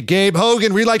guest today, Gabe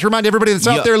Hogan, we'd like to remind everybody that's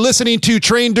out there listening to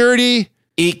Train Dirty,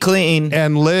 Eat Clean,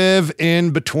 and Live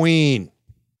in Between.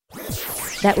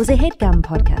 That was a HeadGum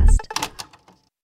podcast.